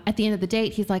at the end of the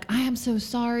date, he's like, I am so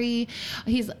sorry.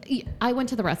 I went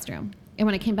to the restroom. And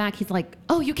when I came back, he's like,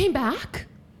 oh, you came back?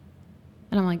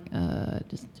 And I'm like,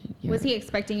 Was he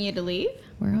expecting you to leave?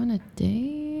 we're on a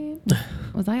date.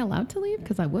 Was I allowed to leave?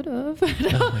 Because I would have.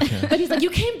 But he's like, you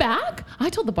came back? I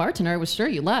told the bartender I was sure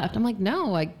you left. I'm like,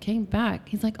 no, I came back.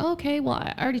 He's like, oh, okay, well,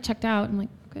 I already checked out. I'm like,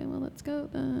 okay, well, let's go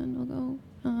then. We'll go.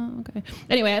 Okay.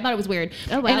 Anyway, I thought it was weird.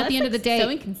 Oh, wow. And at the end of the day, so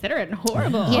inconsiderate and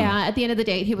horrible. yeah, at the end of the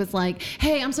date, he was like,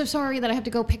 hey, I'm so sorry that I have to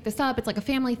go pick this up. It's like a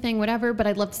family thing, whatever, but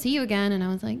I'd love to see you again. And I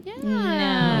was like,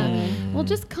 yeah, well,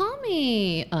 just call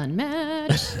me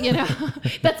unmatched. You know,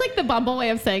 that's like the Bumble way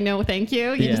of saying no, thank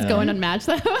you. You just go and unmatch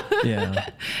them. Yeah.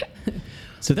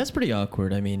 So that's pretty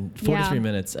awkward. I mean, 43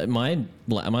 minutes. Mine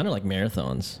are like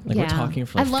marathons. Like we're talking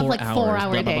for like I love 4 like hours. 4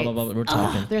 hour Blah, dates. blah, blah, blah, we're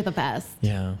talking. They're the best.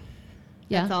 Yeah.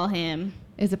 Yeah. That's all him.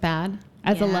 Is it bad?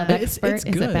 As a Yeah. love It's expert, it's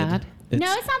is good. it bad?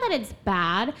 No, it's not that it's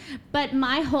bad, but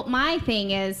my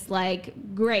thing is like,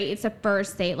 great, it's a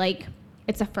first date, like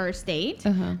it's a first date.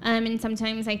 And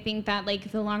sometimes I think that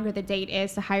like the longer the date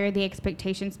is, the higher the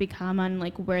expectations become on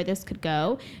like where this could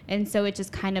go, and so it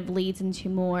just kind of leads into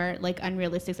more like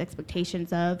unrealistic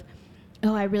expectations of,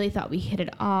 oh, I really thought we hit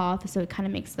it off, so it kind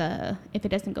of makes if it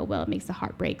doesn't go well, it makes the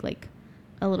heartbreak like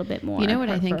a little bit more. You know what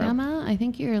I think, hurtful. Emma? I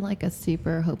think you're like a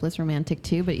super hopeless romantic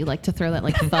too, but you like to throw that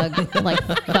like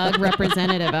thug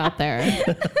representative out there.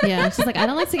 Yeah, she's like, I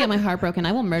don't like to get my heart broken.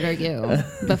 I will murder you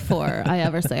before I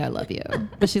ever say I love you.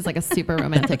 But she's like a super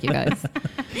romantic, you guys.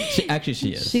 She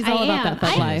is. She's all about that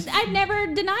thug life. I've never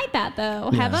denied that though.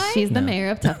 Yeah. Have I? She's the No. mayor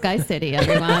of Tough Guy City,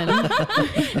 everyone.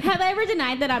 Have I ever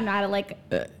denied that I'm not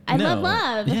I No. love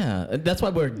love. Yeah, that's why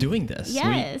we're doing this.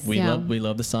 Yes. We Yeah. love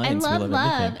the I science. love we love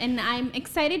love, everything. and I'm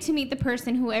excited to meet the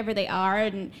person, whoever they are.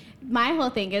 And my whole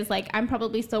thing is like, I'm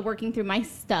probably still working through my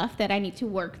stuff that I need to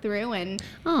work through, and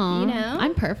Oh, you know,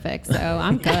 I'm perfect, so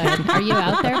I'm good. Are you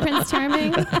out there, Prince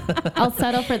Charming? I'll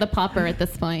settle for the popper at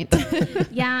this point.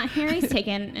 yeah, Harry's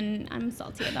taken, and I'm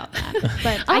salty about that.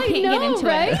 But I I can't know, get into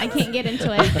right? it. I can't get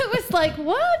into it. It was like,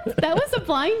 what? That was a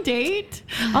blind date?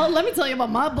 Oh, let me tell you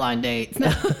about my blind dates.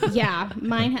 No. Yeah,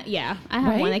 mine. I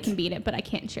have one Right? that can beat it, but I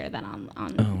can't share that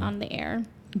on the air.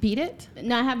 Beat it?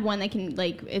 No, I have one that can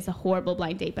like is a horrible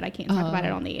blind date, but I can't talk about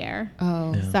it on the air.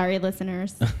 Oh. Yeah. Sorry,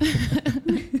 listeners.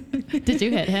 Did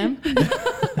you hit him?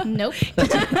 Nope.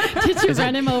 Did you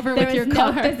run him over There with your was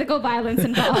no car? physical violence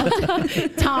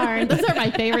involved. Darn, those are my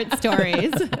favorite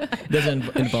stories.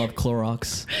 Doesn't involve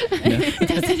Clorox. No?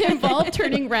 Does it involve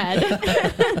turning red?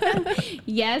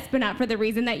 Yes, but not for the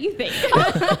reason that you think.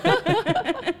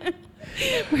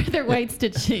 Were there white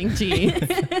stitching jeans?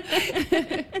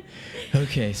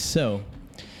 Okay, so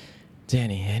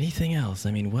Danny, anything else?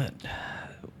 I mean,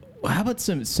 how about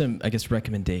some I guess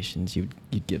recommendations you'd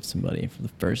give somebody for the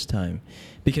first time?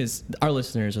 Because our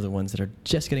listeners are the ones that are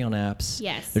just getting on apps.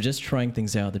 Yes. They're just trying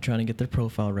things out. They're trying to get their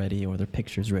profile ready or their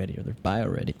pictures ready or their bio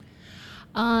ready.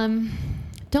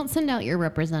 Don't send out your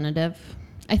representative.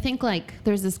 I think like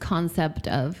there's this concept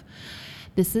of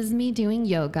this is me doing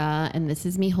yoga and this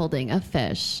is me holding a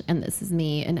fish and this is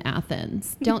me in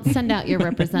Athens. Don't send out your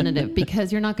representative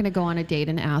because you're not going to go on a date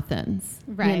in Athens.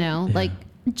 Right. You know, Yeah. like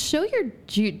show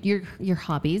your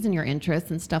hobbies and your interests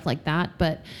and stuff like that,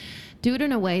 but do it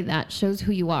in a way that shows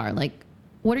who you are. Like,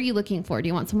 what are you looking for? Do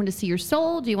you want someone to see your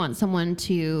soul? Do you want someone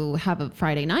to have a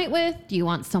Friday night with? Do you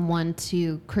want someone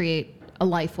to create a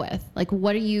life with? Like,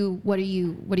 what do you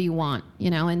want?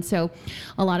 And so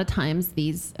a lot of times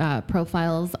these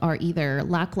profiles are either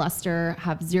lackluster,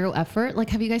 have zero effort. Like,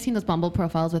 have you guys seen those Bumble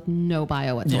profiles with no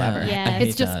bio whatsoever? Yeah.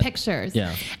 It's just pictures.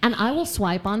 Yeah. And I will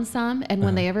swipe on some, and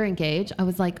when they ever engage, I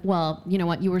was like, well, you know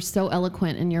what? You were so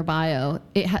eloquent in your bio.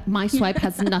 My swipe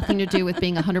has nothing to do with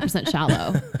being 100%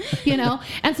 shallow,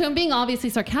 And so I'm being obviously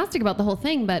sarcastic about the whole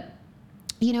thing, but,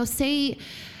 say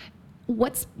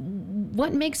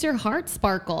what makes your heart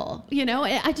sparkle?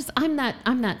 I'm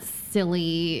that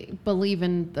silly, believe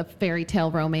in the fairy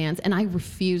tale romance, and I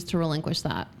refuse to relinquish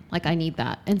that. Like, I need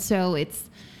that. And so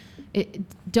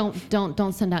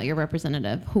don't send out your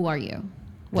representative. Who are you?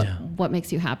 What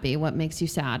makes you happy? What makes you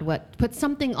sad? Put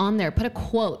something on there. Put a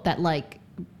quote that like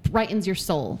brightens your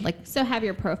soul. Like, so have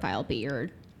your profile be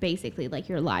basically like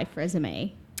your life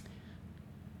resume.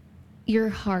 Your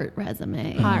heart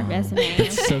resume. Heart resume.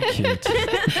 It's so cute.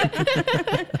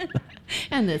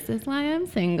 And this is why I'm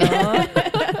single.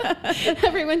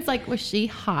 Everyone's like, was she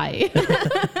high?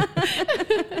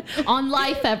 On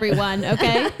life, everyone,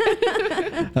 okay?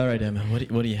 All right, Emma,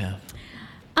 what do you have?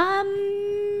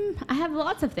 I have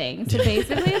lots of things. So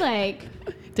basically, like,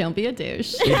 don't be a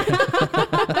douche.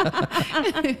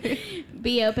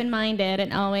 Be open-minded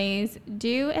and always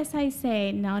do as I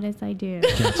say, not as I do.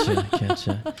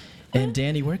 Gotcha. And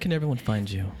Dani, where can everyone find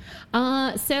you?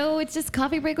 So it's just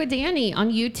Coffee Break with Dani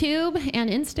on YouTube and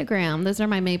Instagram. Those are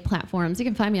my main platforms. You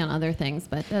can find me on other things,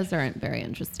 but those aren't very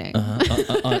interesting.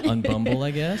 On Bumble,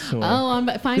 I guess? Or?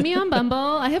 Find me on Bumble.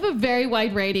 I have a very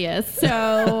wide radius.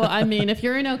 So, I mean, if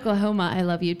you're in Oklahoma, I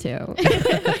love you too.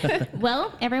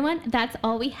 Well, everyone, that's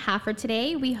all we have for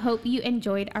today. We hope you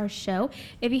enjoyed our show.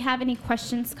 If you have any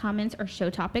questions, comments, or show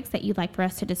topics that you'd like for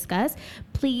us to discuss,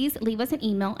 please leave us an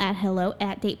email at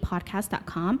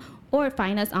hello@datepodcast.com or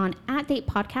find us on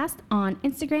 @datepodcast on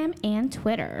Instagram and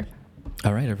Twitter.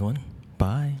 All right, everyone.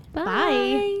 Bye.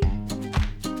 Bye.